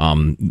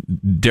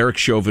 Derek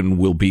Chauvin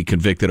will be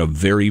convicted of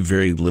very,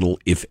 very little,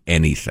 if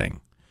anything.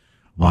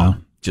 Wow.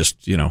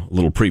 Just, a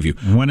little preview.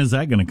 When is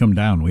that going to come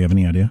down? We have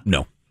any idea?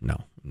 No.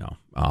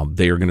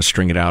 They are going to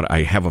string it out,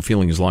 I have a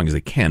feeling, as long as they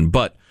can.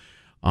 But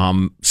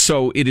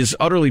so it is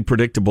utterly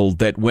predictable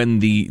that when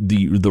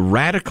the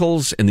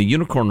radicals and the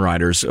unicorn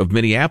riders of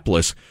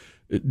Minneapolis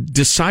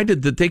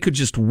decided that they could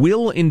just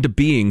will into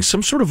being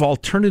some sort of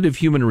alternative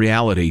human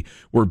reality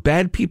where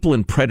bad people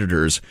and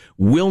predators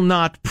will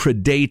not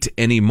predate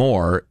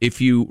anymore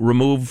if you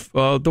remove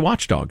the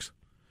watchdogs.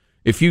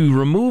 If you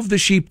remove the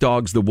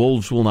sheepdogs, the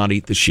wolves will not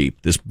eat the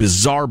sheep. This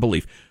bizarre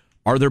belief.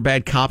 Are there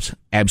bad cops?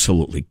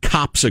 Absolutely.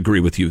 Cops agree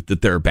with you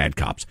that there are bad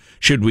cops.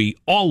 Should we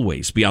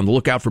always be on the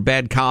lookout for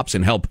bad cops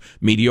and help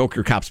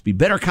mediocre cops be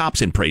better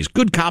cops and praise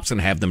good cops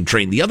and have them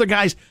train the other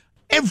guys?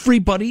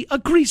 Everybody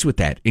agrees with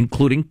that,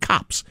 including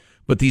cops.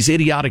 But these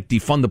idiotic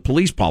defund the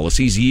police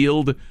policies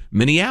yield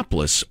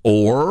Minneapolis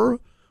or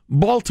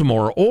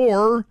Baltimore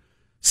or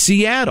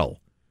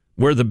Seattle,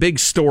 where the big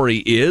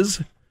story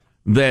is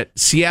that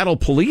Seattle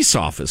police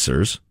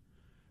officers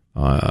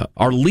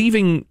are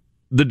leaving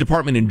the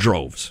department in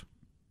droves.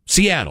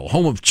 Seattle,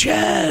 home of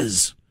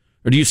Chaz.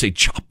 Or do you say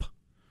Chop?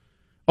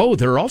 Oh,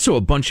 there are also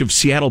a bunch of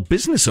Seattle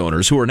business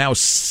owners who are now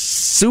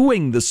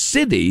suing the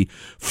city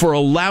for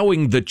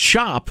allowing the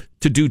Chop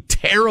to do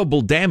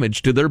terrible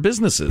damage to their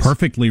businesses.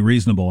 Perfectly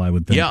reasonable, I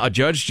would think. Yeah, a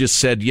judge just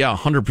said,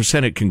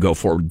 100% it can go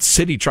forward.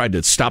 City tried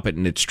to stop it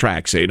in its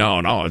tracks, say, no,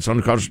 it's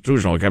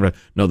unconstitutional.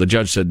 No, the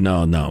judge said,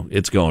 no,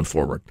 it's going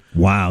forward.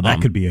 Wow,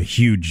 that could be a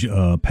huge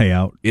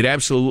payout. It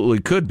absolutely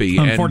could be.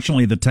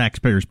 Unfortunately, the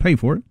taxpayers pay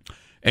for it.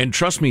 And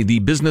trust me, the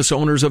business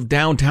owners of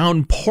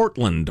downtown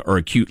Portland are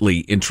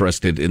acutely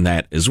interested in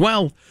that as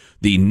well.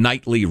 The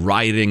nightly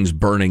riotings,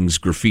 burnings,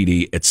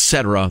 graffiti,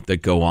 etc.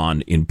 that go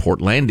on in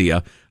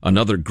Portlandia,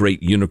 another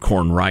great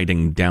unicorn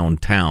riding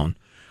downtown.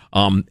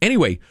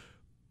 Anyway,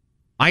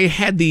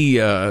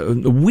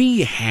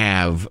 we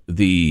have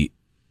the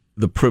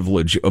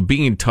privilege of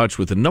being in touch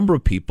with a number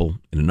of people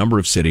in a number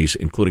of cities,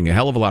 including a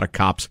hell of a lot of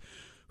cops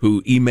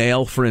who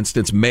email, for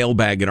instance,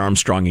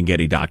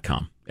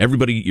 mailbag@armstrongandgetty.com.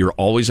 Everybody, you're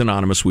always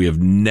anonymous. We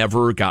have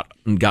never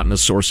gotten a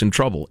source in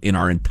trouble in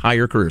our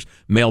entire careers.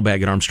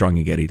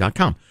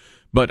 Mailbag@armstrongandgetty.com.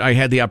 But I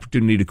had the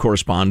opportunity to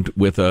correspond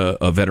with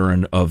a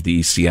veteran of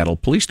the Seattle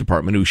Police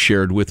Department who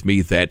shared with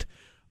me that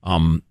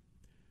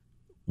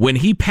when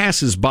he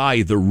passes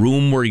by the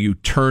room where you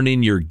turn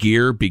in your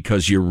gear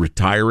because you're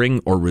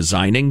retiring or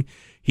resigning,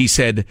 he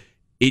said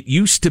it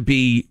used to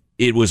be,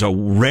 it was a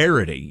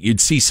rarity.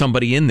 You'd see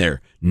somebody in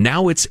there.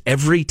 Now it's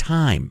every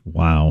time.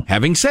 Wow.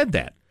 Having said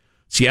that,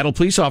 Seattle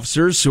police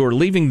officers who are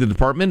leaving the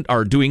department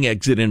are doing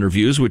exit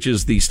interviews, which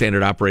is the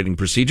standard operating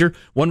procedure.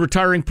 One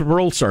retiring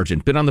parole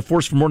sergeant, been on the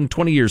force for more than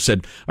 20 years,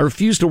 said, I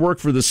refuse to work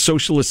for the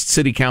socialist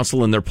city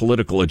council and their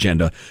political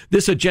agenda.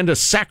 This agenda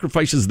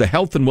sacrifices the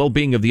health and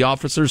well-being of the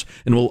officers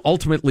and will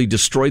ultimately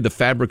destroy the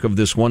fabric of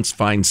this once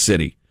fine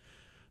city.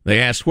 They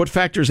asked what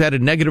factors had a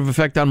negative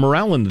effect on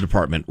morale in the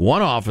department.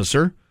 One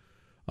officer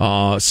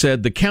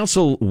said the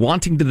council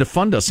wanting to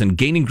defund us and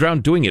gaining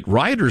ground doing it.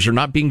 Rioters are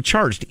not being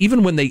charged,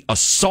 even when they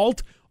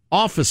assault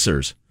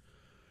officers.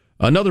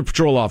 Another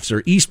patrol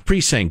officer, East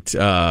Precinct,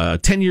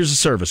 10 years of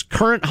service,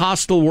 current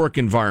hostile work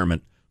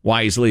environment.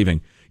 Why he's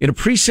leaving. In a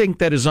precinct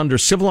that is under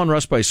civil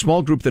unrest by a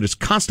small group that is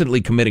constantly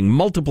committing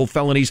multiple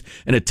felonies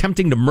and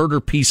attempting to murder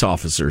peace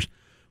officers.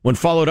 When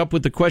followed up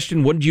with the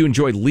question, what did you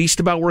enjoy least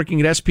about working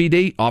at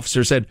SPD?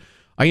 Officer said,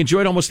 I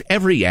enjoyed almost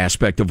every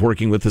aspect of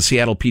working with the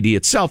Seattle PD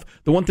itself.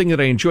 The one thing that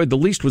I enjoyed the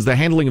least was the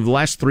handling of the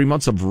last 3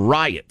 months of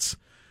riots.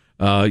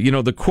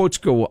 The quotes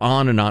go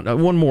on and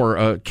on. One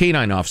more,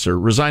 K-9 officer,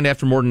 resigned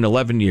after more than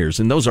 11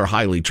 years, and those are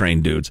highly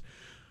trained dudes.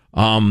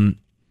 Some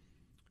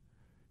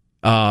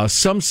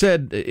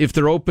said if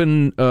they're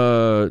open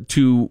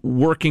to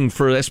working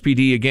for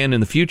SPD again in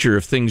the future,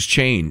 if things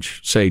change,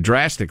 say,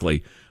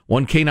 drastically.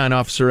 One K-9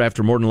 officer,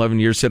 after more than 11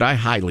 years, said, I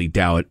highly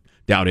doubt it.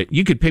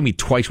 You could pay me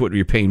twice what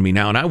you're paying me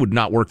now, and I would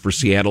not work for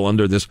Seattle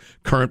under this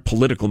current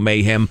political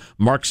mayhem,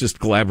 Marxist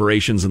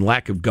collaborations, and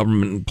lack of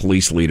government and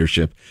police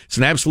leadership. It's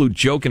an absolute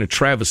joke and a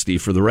travesty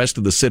for the rest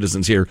of the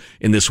citizens here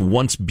in this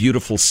once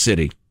beautiful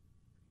city.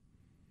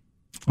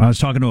 I was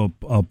talking to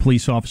a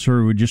police officer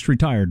who had just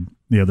retired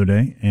the other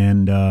day,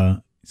 and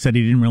said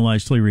he didn't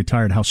realize till he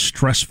retired how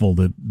stressful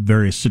the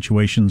various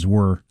situations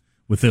were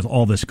with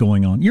all this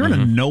going on. You're in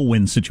a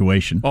no-win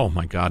situation. Oh,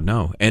 my God,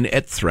 no. And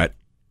at threat.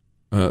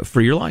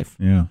 For your life.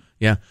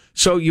 Yeah.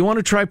 So you want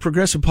to try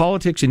progressive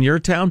politics in your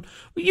town?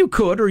 You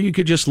could, or you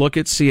could just look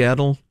at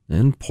Seattle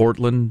and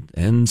Portland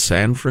and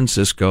San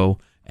Francisco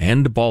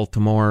and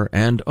Baltimore,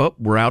 and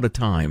we're out of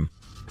time.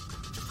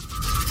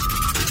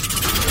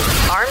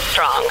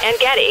 Armstrong and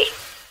Getty.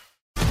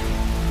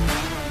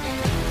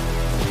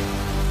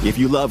 If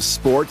you love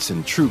sports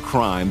and true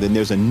crime, then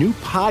there's a new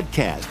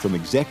podcast from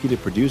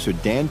executive producer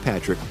Dan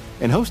Patrick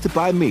and hosted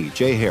by me,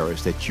 Jay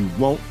Harris, that you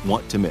won't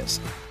want to miss.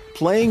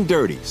 Playing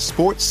Dirty: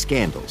 Sports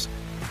Scandals.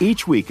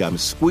 Each week, I'm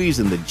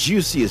squeezing the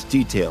juiciest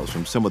details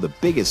from some of the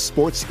biggest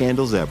sports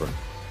scandals ever.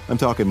 I'm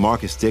talking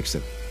Marcus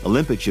Dixon,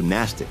 Olympic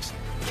gymnastics,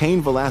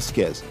 Cain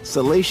Velasquez,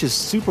 salacious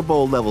Super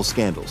Bowl-level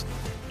scandals.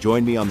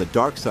 Join me on the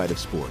dark side of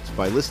sports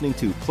by listening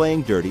to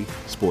Playing Dirty: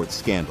 Sports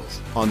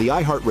Scandals on the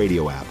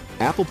iHeartRadio app,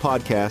 Apple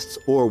Podcasts,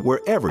 or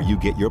wherever you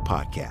get your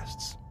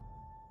podcasts.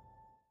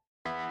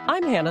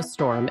 I'm Hannah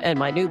Storm, and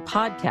my new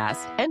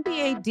podcast,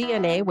 NBA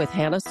DNA with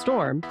Hannah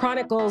Storm,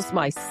 chronicles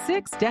my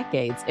 6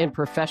 decades in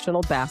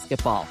professional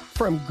basketball.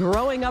 From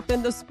growing up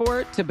in the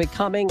sport to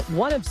becoming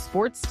one of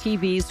sports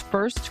TV's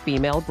first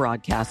female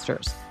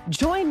broadcasters.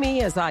 Join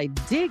me as I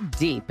dig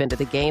deep into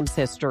the game's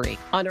history,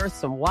 unearth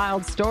some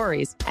wild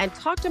stories, and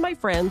talk to my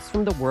friends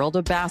from the world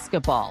of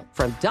basketball,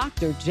 from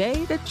Dr.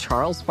 J to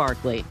Charles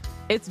Barkley.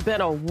 It's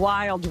been a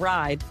wild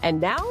ride, and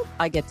now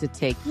I get to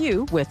take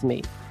you with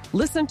me.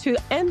 Listen to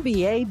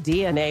NBA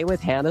DNA with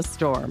Hannah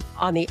Storm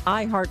on the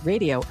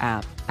iHeartRadio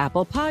app,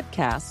 Apple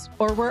Podcasts,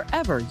 or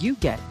wherever you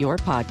get your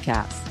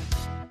podcasts.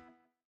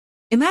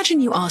 Imagine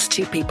you ask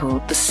 2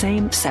 people the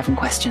same 7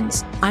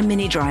 questions. I'm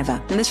Minnie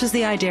Driver, and this was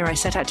the idea I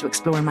set out to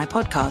explore in my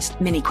podcast,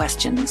 Mini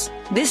Questions.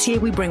 This year,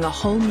 we bring a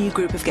whole new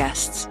group of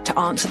guests to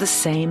answer the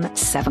same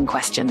 7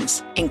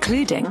 questions,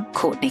 including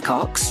Courtney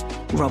Cox,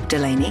 Rob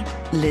Delaney,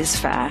 Liz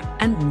Phair,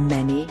 and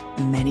many,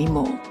 many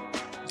more.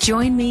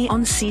 Join me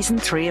on Season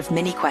 3 of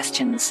Mini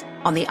Questions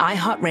on the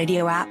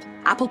iHeartRadio app,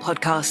 Apple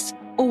Podcasts,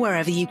 or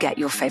wherever you get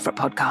your favorite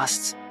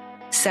podcasts.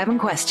 7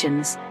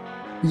 questions,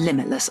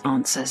 limitless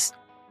answers.